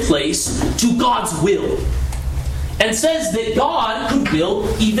supereminent place to God's will. And says that God could will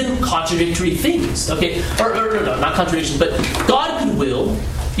even contradictory things. Okay? Or no, not contradictions, but God could will,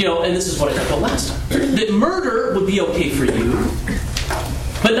 and this is what I talked about last time, that murder would be okay for you,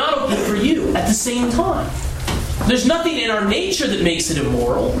 but not okay for you at the same time. There's nothing in our nature that makes it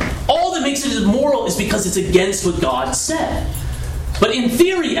immoral. All that makes it immoral is because it's against what God said. But in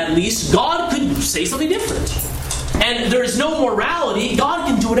theory, at least, God could say something different. And there is no morality. God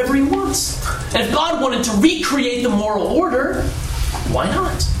can do whatever he wants. And if God wanted to recreate the moral order, why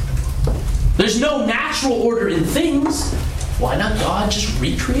not? There's no natural order in things. Why not God just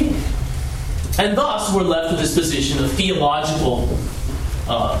recreate it? And thus, we're left with this position of theological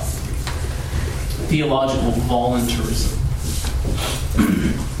voluntarism,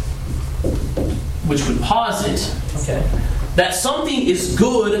 which would posit that something is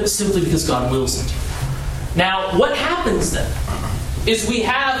good simply because God wills it. Now, what happens then is we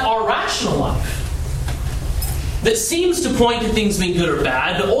have our rational life that seems to point to things being good or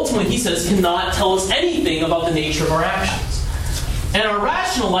bad, but ultimately, he says, cannot tell us anything about the nature of our actions. And our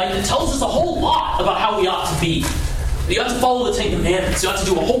rational life that tells us a whole lot about how we ought to be. You have to follow the Ten Commandments. You have to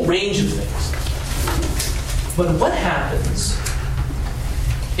do a whole range of things. But what happens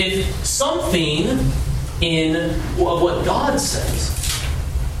if something in what God says,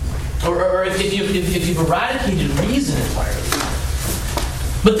 or if you've eradicated reason entirely,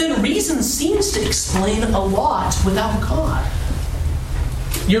 but then reason seems to explain a lot without God?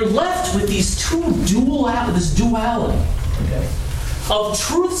 You're left with these this duality, of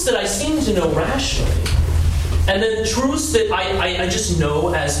truths that I seem to know rationally, and then truths that I just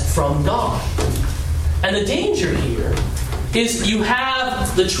know as from God. And the danger here is you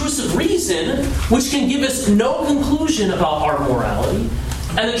have the truths of reason, which can give us no conclusion about our morality,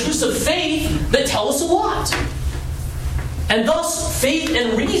 and the truths of faith that tell us a lot. And thus, faith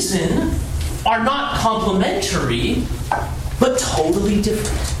and reason are not complementary, but totally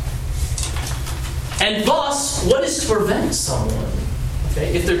different. And thus, what is to prevent someone,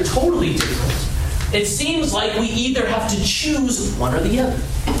 okay, if they're totally different? It seems like we either have to choose one or the other.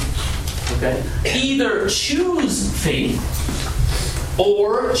 Okay? Either choose faith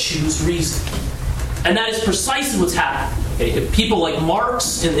or choose reason. And that is precisely what's happening. Okay? People like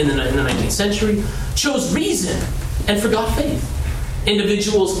Marx in the 19th century chose reason and forgot faith.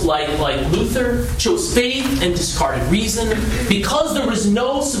 Individuals like Luther chose faith and discarded reason because there was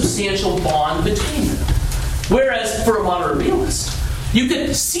no substantial bond between them. Whereas for a moderate realist, you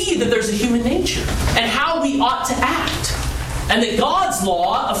can see that there's a human nature and how we ought to act. And that God's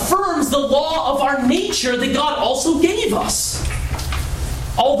law affirms the law of our nature that God also gave us.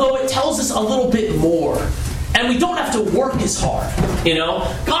 Although it tells us a little bit more. And we don't have to work as hard.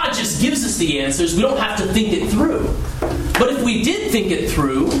 God just gives us the answers. We don't have to think it through. But if we did think it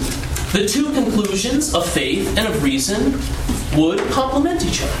through, the two conclusions of faith and of reason would complement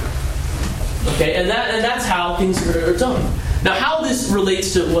each other. Okay, and that's how things are done. Now, how this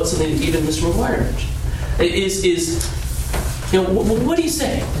relates to what something even Mr. McGuire mentioned is what do you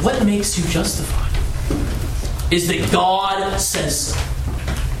say? What makes you justified? Is that God says so.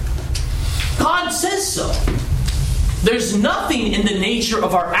 God says so. There's nothing in the nature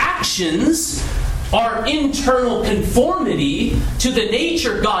of our actions, our internal conformity to the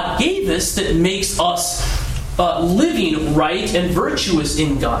nature God gave us that makes us living right and virtuous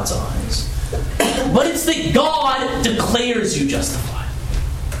in God's eyes. But it's that God declares you justified,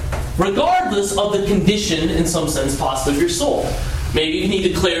 regardless of the condition, in some sense, possibly of your soul. Maybe even He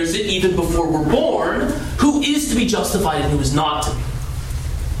declares it even before we're born, who is to be justified and who is not to be.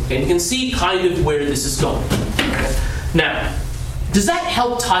 Okay, you can see kind of where this is going. Okay. Now, does that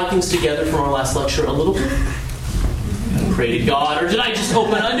help tie things together from our last lecture a little bit? Pray to God, or did I just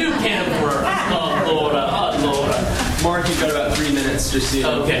open a new can of worms? Oh, Lord. Mark, you've got about 3 minutes just to...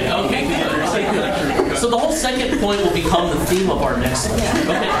 Okay, good. So the whole second point will become the theme of our next lecture.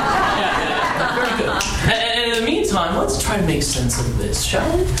 Okay, yeah. Very good. And in the meantime, let's try to make sense of this,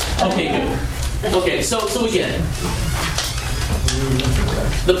 shall we? Okay, good. Okay, so again,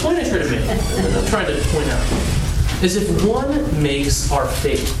 the point I'm trying to point out, is if one makes our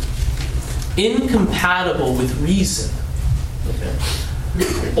faith incompatible with reason, okay,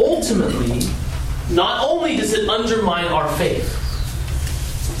 ultimately, not only does it undermine our faith,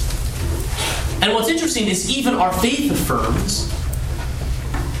 and what's interesting is even our faith affirms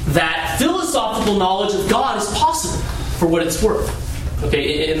that philosophical knowledge of God is possible for what it's worth.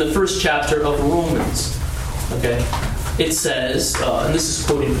 Okay, in the first chapter of Romans, okay, it says, and this is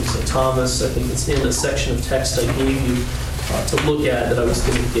quoting from St. Thomas, I think it's in a section of text I gave you to look at that I was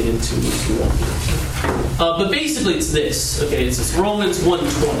going to get into if you want me to. But basically it's this, okay, it's this Romans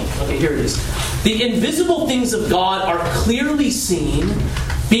 1:20. Okay, here it is. The invisible things of God are clearly seen,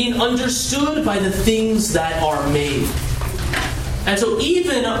 being understood by the things that are made. And so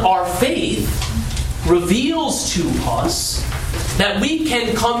even our faith reveals to us that we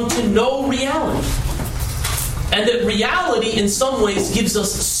can come to know reality. And that reality, in some ways, gives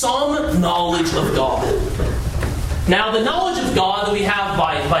us some knowledge of God. Now, the knowledge of God that we have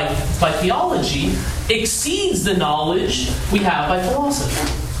by theology exceeds the knowledge we have by philosophy.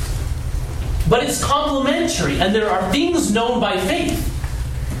 But it's complementary, and there are things known by faith,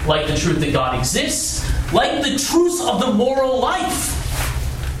 like the truth that God exists, like the truths of the moral life,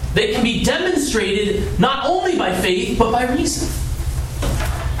 that can be demonstrated not only by faith, but by reason.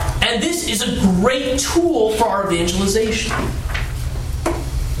 And this is a great tool for our evangelization.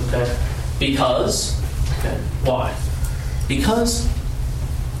 Okay? Because, why? Because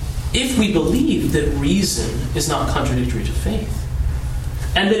if we believe that reason is not contradictory to faith,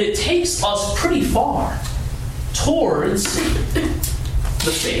 and that it takes us pretty far towards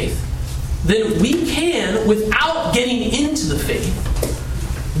the faith, then we can, without getting into the faith,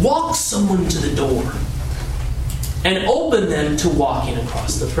 walk someone to the door and open them to walking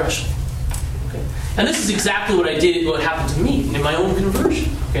across the threshold. Okay? And this is exactly what what happened to me in my own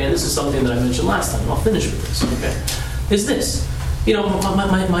conversion. Okay? And this is something that I mentioned last time, and I'll finish with this. Okay? Is this.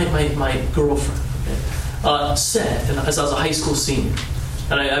 My girlfriend said, and as I was a high school senior,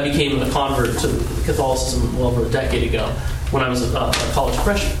 and I became a convert to Catholicism well over a decade ago when I was a college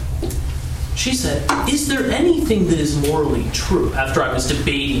freshman. She said, is there anything that is morally true? After I was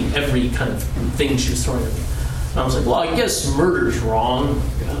debating every kind of thing she was throwing at me. And I was like, well, I guess murder's wrong.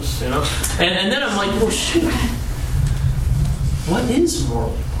 Yes, And then I'm like, well, shoot. What is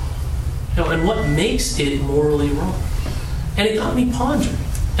morally wrong? And what makes it morally wrong? And it got me pondering.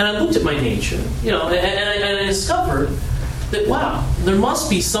 And I looked at my nature, and I discovered that, wow, there must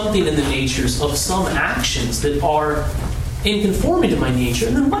be something in the natures of some actions that are in conformity to my nature,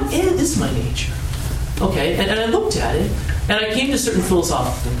 and then what is my nature? Okay, and I looked at it, and I came to certain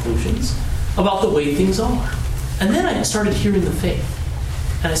philosophical conclusions about the way things are. And then I started hearing the faith.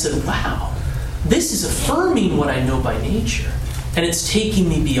 And I said, wow, this is affirming what I know by nature, and it's taking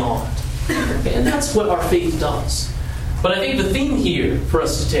me beyond. Okay, and that's what our faith does. But I think the theme here for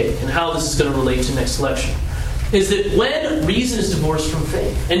us to take, and how this is going to relate to next lecture, is that when reason is divorced from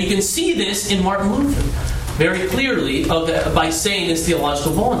faith, and you can see this in Martin Luther very clearly by saying his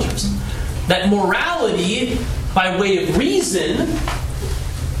theological voluntarism, that morality by way of reason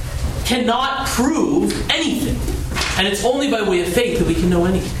cannot prove anything. And it's only by way of faith that we can know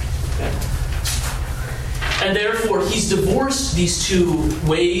anything. Okay? And therefore, he's divorced these two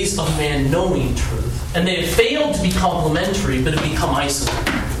ways of man knowing truth. And they have failed to be complementary, but have become isolated.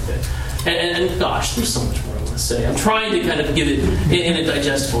 Okay? And gosh, there's so much more I want to say. I'm trying to kind of give it in a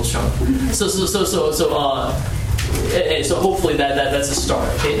digestible chunk. So hopefully that's a start.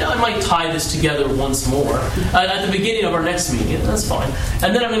 Okay? Now I might tie this together once more at the beginning of our next meeting. That's fine.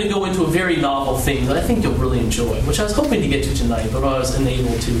 And then I'm going to go into a very novel thing that I think you'll really enjoy, which I was hoping to get to tonight, but I was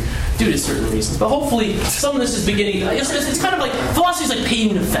unable to due to certain reasons. But hopefully some of this is beginning. It's kind of like philosophy is like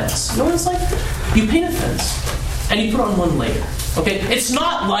painting a fence. You know what it's like? You paint a fence and you put on one layer. Okay? It's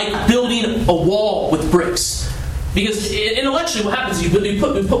not like building a wall with bricks, because intellectually what happens is you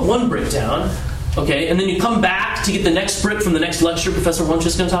put one brick down. Okay, and then you come back to get the next brick from the next lecture Professor Wunsch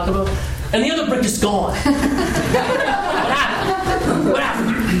is going to talk about, and the other brick is gone. What happened? What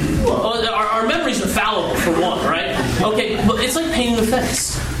happened? Well, our memories are fallible, for one, right? Okay, but it's like painting a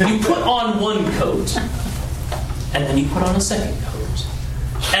fence. You put on one coat, and then you put on a second coat.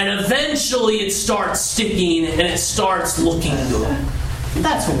 And eventually it starts sticking, and it starts looking good.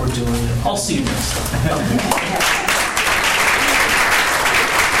 That's what we're doing. I'll see you next time.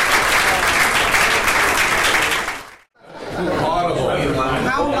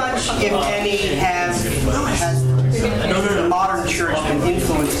 How much, if any, has the modern church been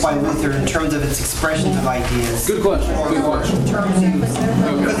influenced by Luther in terms of its expressions of ideas? Good question. Good question. In terms of,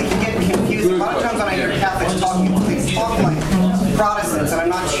 because it can get confusing. A lot of times when I hear Catholics talking, they talk like Protestants, and I'm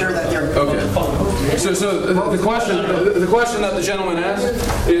not sure that they're... Okay. So the question that the gentleman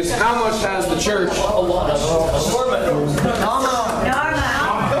asked is, how much has the church...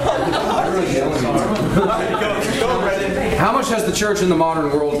 How much has the church in the modern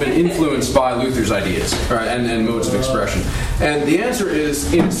world been influenced by Luther's ideas, right, and modes of expression? And the answer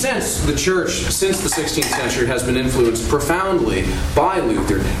is, in a sense, the church, since the 16th century, has been influenced profoundly by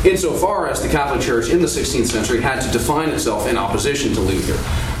Luther, insofar as the Catholic Church in the 16th century had to define itself in opposition to Luther.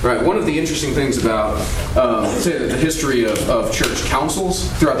 Right. One of the interesting things about, say, the history of church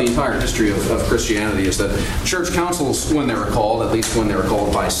councils throughout the entire history of Christianity is that church councils, when they're called, at least when they're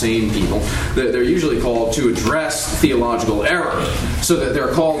called by sane people, they're usually called to address theological error. So that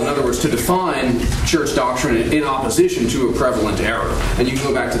they're called, in other words, to define church doctrine in opposition to a prevalent error. And you can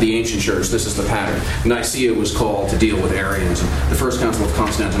go back to the ancient church. This is the pattern. Nicaea was called to deal with Arianism. The First Council of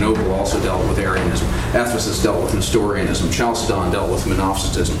Constantinople also dealt with Arianism. Ephesus dealt with Nestorianism. Chalcedon dealt with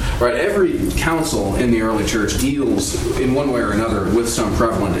Monophysitism. Right? Every council in the early church deals, in one way or another, with some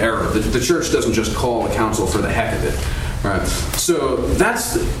prevalent error. The church doesn't just call a council for the heck of it. Right. So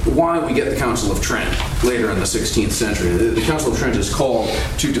that's why we get the Council of Trent later in the 16th century. The Council of Trent is called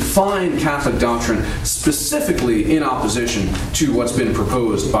to define Catholic doctrine specifically in opposition to what's been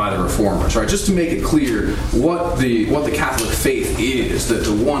proposed by the Reformers. Right, just to make it clear what the Catholic faith is, that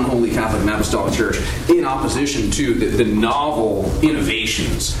the one holy Catholic and Apostolic Church, in opposition to the novel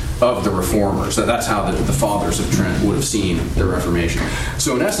innovations of the Reformers. That's how the Fathers of Trent would have seen the Reformation.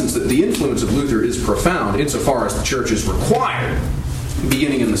 So in essence, the influence of Luther is profound insofar as the Church is required,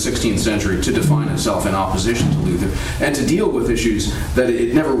 beginning in the 16th century, to define itself in opposition to Luther and to deal with issues that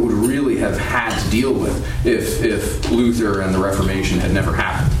it never would really have had to deal with if Luther and the Reformation had never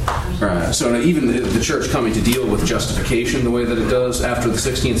happened. So even the church coming to deal with justification the way that it does after the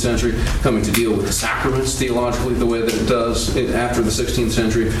 16th century, coming to deal with the sacraments theologically the way that it does after the 16th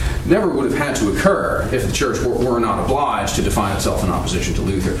century, never would have had to occur if the church were not obliged to define itself in opposition to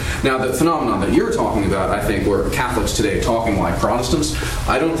Luther. Now, the phenomenon that you're talking about, I think, where Catholics today talking like Protestants,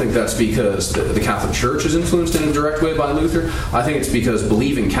 I don't think that's because the Catholic Church is influenced in a direct way by Luther. I think it's because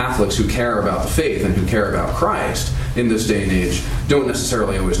believing Catholics who care about the faith and who care about Christ in this day and age don't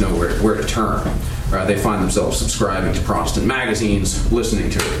necessarily always know where to turn. Right? They find themselves subscribing to Protestant magazines, listening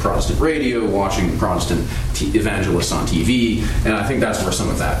to Protestant radio, watching Protestant evangelists on TV, and I think that's where some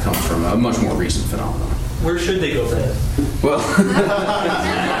of that comes from, a much more recent phenomenon. Where should they go for that? Well,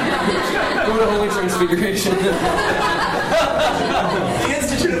 go to Holy Transfiguration. The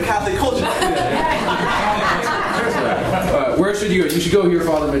Institute of Catholic Culture. Where should you go? You should go hear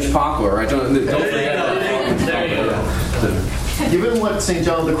Father Mitch Poplar, right? Don't forget. There you go. Given what St.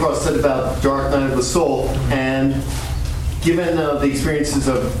 John of the Cross said about Dark Night of the Soul, and given the experiences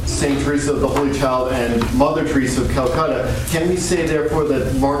of St. Teresa of the Holy Child and Mother Teresa of Calcutta, can we say, therefore,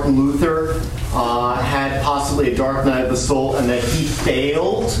 that Martin Luther had possibly a dark night of the soul and that he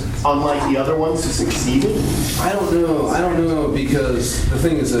failed, unlike the other ones who succeeded? I don't know, because the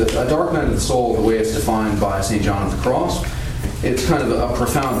thing is that a dark night of the soul, the way it's defined by St. John of the Cross, it's kind of a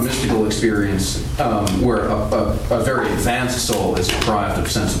profound mystical experience where a very advanced soul is deprived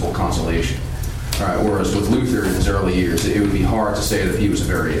of sensible consolation. Right, whereas with Luther in his early years, it would be hard to say that he was a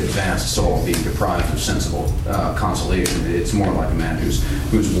very advanced soul being deprived of sensible consolation. It's more like a man who's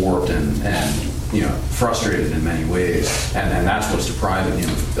warped and frustrated in many ways, and that's what's depriving him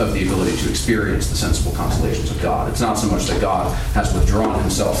of the ability to experience the sensible consolations of God. It's not so much that God has withdrawn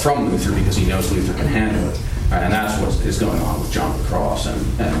himself from Luther because he knows Luther can handle it, right? And that's what is going on with John of the Cross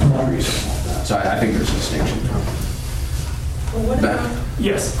and Teresa and all that. So I think there's a distinction.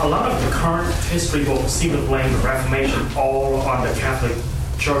 Yes, a lot of the current history books seem to blame the Reformation all on the Catholic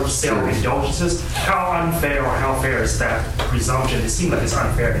Church self-indulgences. How unfair or how fair is that presumption? It seems like it's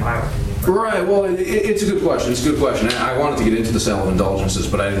unfair in my opinion. Right, well, it's a good question. It's a good question. I wanted to get into the self-indulgences,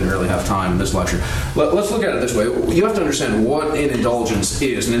 but I didn't really have time in this lecture. Let's look at it this way. You have to understand what an indulgence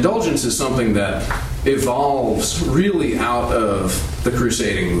is. An indulgence is something that evolves really out of the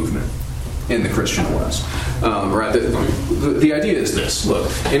crusading movement in the Christian West. Right? The idea is this. Look,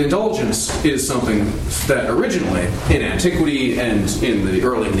 an indulgence is something that originally, in antiquity and in the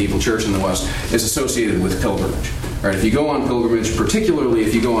early medieval church in the West, is associated with pilgrimage. Right? If you go on pilgrimage, particularly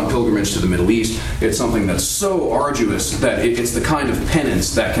if you go on pilgrimage to the Middle East, it's something that's so arduous that it's the kind of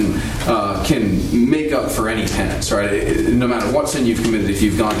penance that can make up for any penance. Right? No matter what sin you've committed, if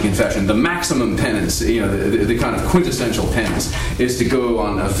you've gone to confession, the maximum penance, the kind of quintessential penance, is to go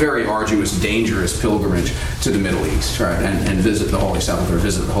on a very arduous, dangerous pilgrimage to the Middle East, right, and visit the Holy Sepulchre,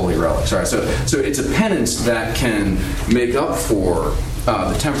 visit the Holy Relics. Right? So it's a penance that can make up for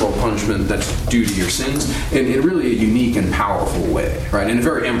the temporal punishment that's due to your sins in really a unique and powerful way, right? In a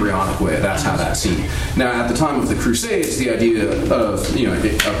very embryonic way, that's how that's seen. Now, at the time of the Crusades, the idea of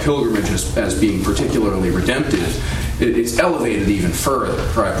a pilgrimage as being particularly redemptive, it's elevated even further,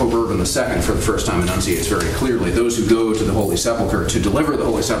 right? Pope Urban II, for the first time, enunciates very clearly: those who go to the Holy Sepulchre to deliver the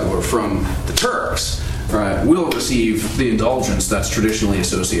Holy Sepulchre from the Turks, right, will receive the indulgence that's traditionally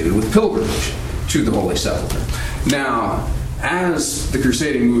associated with pilgrimage to the Holy Sepulchre. Now, as the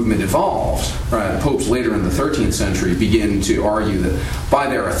crusading movement evolved, right, popes later in the 13th century begin to argue that by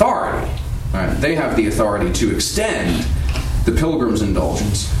their authority, right, they have the authority to extend the pilgrim's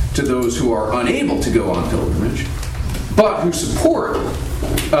indulgence to those who are unable to go on pilgrimage, but who support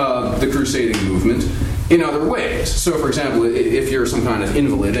the crusading movement in other ways. So, for example, if you're some kind of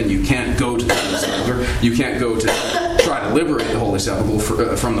invalid and you can't go to the Holy Sepulchre, you can't go to try to liberate the Holy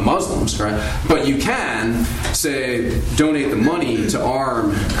Sepulchre from the Muslims, right? But you can, say, donate the money to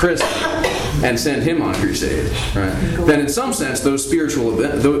arm Chris and send him on crusade, right? Then in some sense, those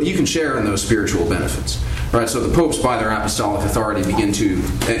you can share in those spiritual benefits, right? So the popes, by their apostolic authority, begin to,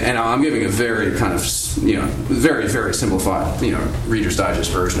 and I'm giving a very kind of, very, very simplified, Reader's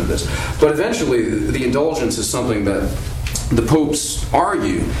Digest version of this. But eventually, the indulgence is something that the popes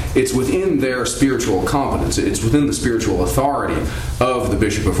argue it's within their spiritual competence, it's within the spiritual authority of the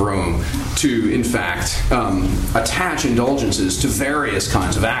Bishop of Rome to, in fact, attach indulgences to various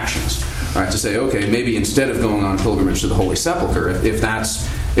kinds of actions. Right? To say, okay, maybe instead of going on pilgrimage to the Holy Sepulchre, if that's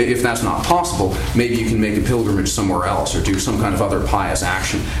not possible, maybe you can make a pilgrimage somewhere else or do some kind of other pious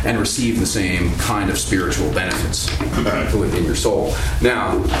action and receive the same kind of spiritual benefits within your soul.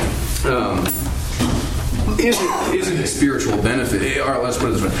 Now, is it a spiritual benefit, or let's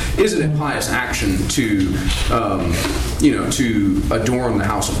put it this way, is it a pious action to adorn the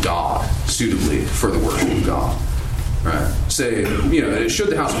house of God suitably for the worship of God? Right? Say, should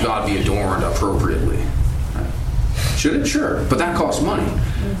the house of God be adorned appropriately? Right? Should it? Sure. But that costs money.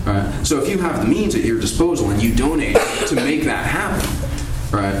 Right? So if you have the means at your disposal and you donate to make that happen,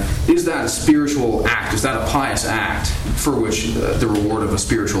 right, is that a spiritual act? Is that a pious act for which the reward of a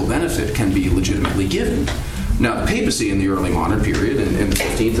spiritual benefit can be legitimately given? Now, the papacy in the early modern period, in the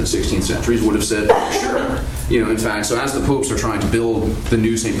 15th and 16th centuries, would have said, sure. In fact, so as the popes are trying to build the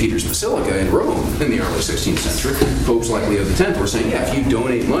new St. Peter's Basilica in Rome in the early 16th century, popes like Leo X were saying, yeah, if you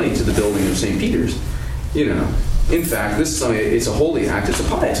donate money to the building of St. Peter's, in fact, this is it's a holy act, it's a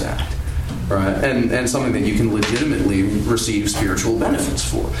pious act. right? And something that you can legitimately receive spiritual benefits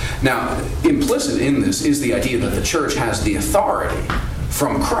for. Now, implicit in this is the idea that the church has the authority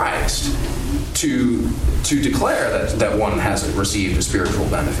from Christ to declare that one hasn't received a spiritual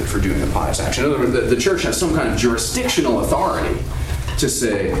benefit for doing a pious action. In other words, the church has some kind of jurisdictional authority to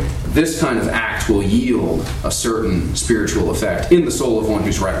say this kind of act will yield a certain spiritual effect in the soul of one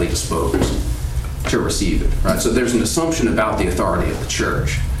who's rightly disposed to receive it. Right? So there's an assumption about the authority of the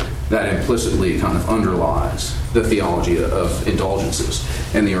church that implicitly kind of underlies the theology of indulgences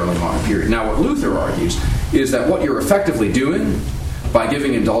in the early modern period. Now, what Luther argues is that what you're effectively doing by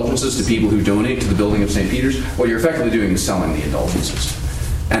giving indulgences to people who donate to the building of St. Peter's, what you're effectively doing is selling the indulgences.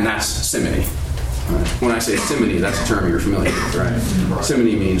 And that's simony. Right? When I say simony, that's a term you're familiar with, right?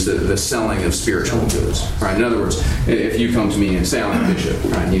 Simony means the selling of spiritual goods. Right? In other words, if you come to me and say I'm a bishop,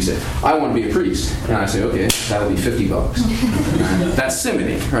 right, and you say, I want to be a priest, and I say, okay, that'll be $50. Right? That's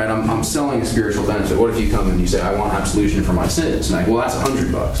simony, right? I'm selling a spiritual benefit. What if you come and you say, I want absolution for my sins? And well, that's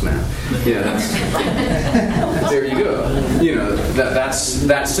 $100, man. Yeah, that's there you go. You know,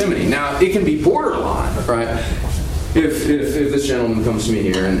 that's simony. Now, it can be borderline, right? If this gentleman comes to me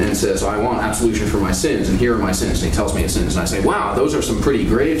here and says, I want absolution for my sins, and here are my sins, and he tells me his sins, and I say, wow, those are some pretty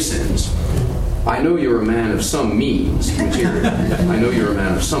grave sins. I know you're a man of some means material. I know you're a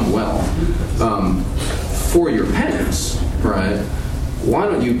man of some wealth. For your penance, right, why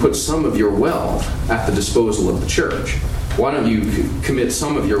don't you put some of your wealth at the disposal of the church? Why don't you commit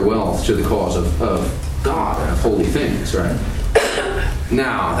some of your wealth to the cause of God and of holy things, right?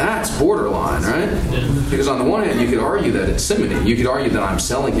 Now, that's borderline, right? Because on the one hand, you could argue that it's simony. You could argue that I'm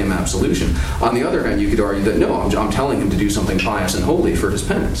selling him absolution. On the other hand, you could argue that, no, I'm telling him to do something pious and holy for his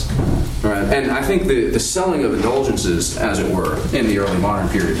penance. Right? And I think the selling of indulgences, as it were, in the early modern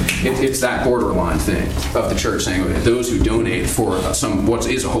period, it's that borderline thing of the church saying, okay, those who donate for what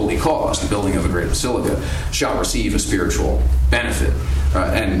is a holy cause, the building of a great basilica, shall receive a spiritual benefit.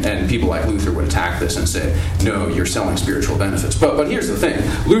 And people like Luther would attack this and say, no, you're selling spiritual benefits. But here's the thing.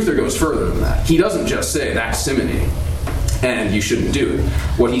 Luther goes further than that. He doesn't just say that's simony and you shouldn't do it.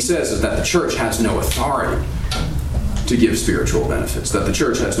 What he says is that the church has no authority to give spiritual benefits, that the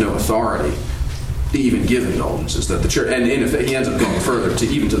church has no authority to even give indulgences, that the church, and in effect, he ends up going further to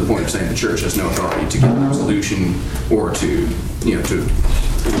even to the point of saying the church has no authority to give absolution or the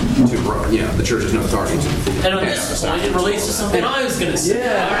church has no authority to. And on this point, it relates to something I was going to say.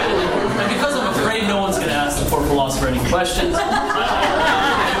 Yeah. And because I'm afraid no one's going to ask the poor philosopher any questions. 30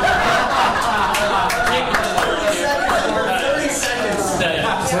 seconds.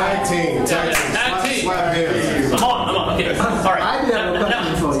 Tag team. I'm on. Okay. All right.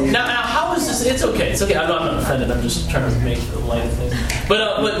 Now, how is this? It's okay. I'm not offended. I'm just trying to make the light of things.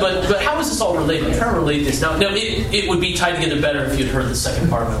 But how is this all related? I'm trying to relate this. Now it would be tied together better if you'd heard the second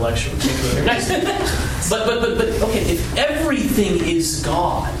part of my lecture. We'll take it next. But okay, if everything is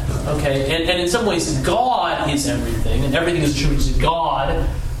God, okay, and in some ways God is everything, and everything is attributed to God.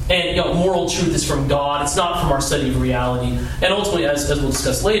 And moral truth is from God. It's not from our study of reality. And ultimately, as we'll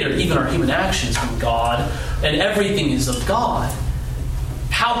discuss later, even our human actions from God, and everything is of God.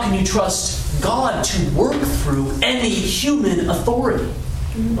 How can you trust God to work through any human authority?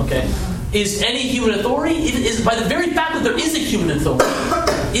 Okay, is any human authority? It is by the very fact that there is a human authority.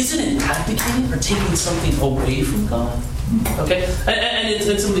 Isn't it abdicating or taking something away from God? Okay, and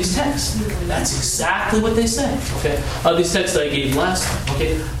in some of these texts, that's exactly what they say. Okay, these texts that I gave last time.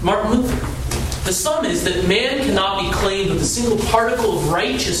 Okay, Martin Luther. The sum is that man cannot be claimed with a single particle of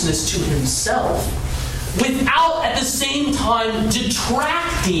righteousness to himself, without at the same time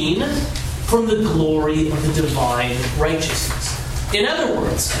detracting from the glory of the divine righteousness. In other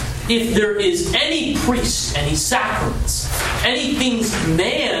words, if there is any priest, any sacraments, any things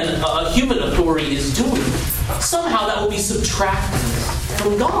man, a human authority is doing, somehow that will be subtracted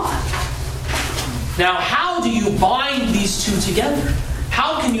from God. Now, how do you bind these two together?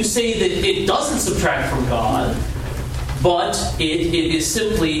 How can you say that it doesn't subtract from God, but it is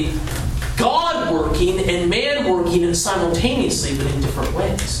simply God working and man working simultaneously, but in different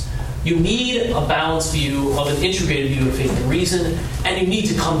ways? You need a balanced view of an integrated view of faith and reason, and you need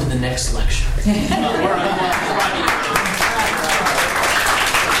to come to the next lecture. Where I'm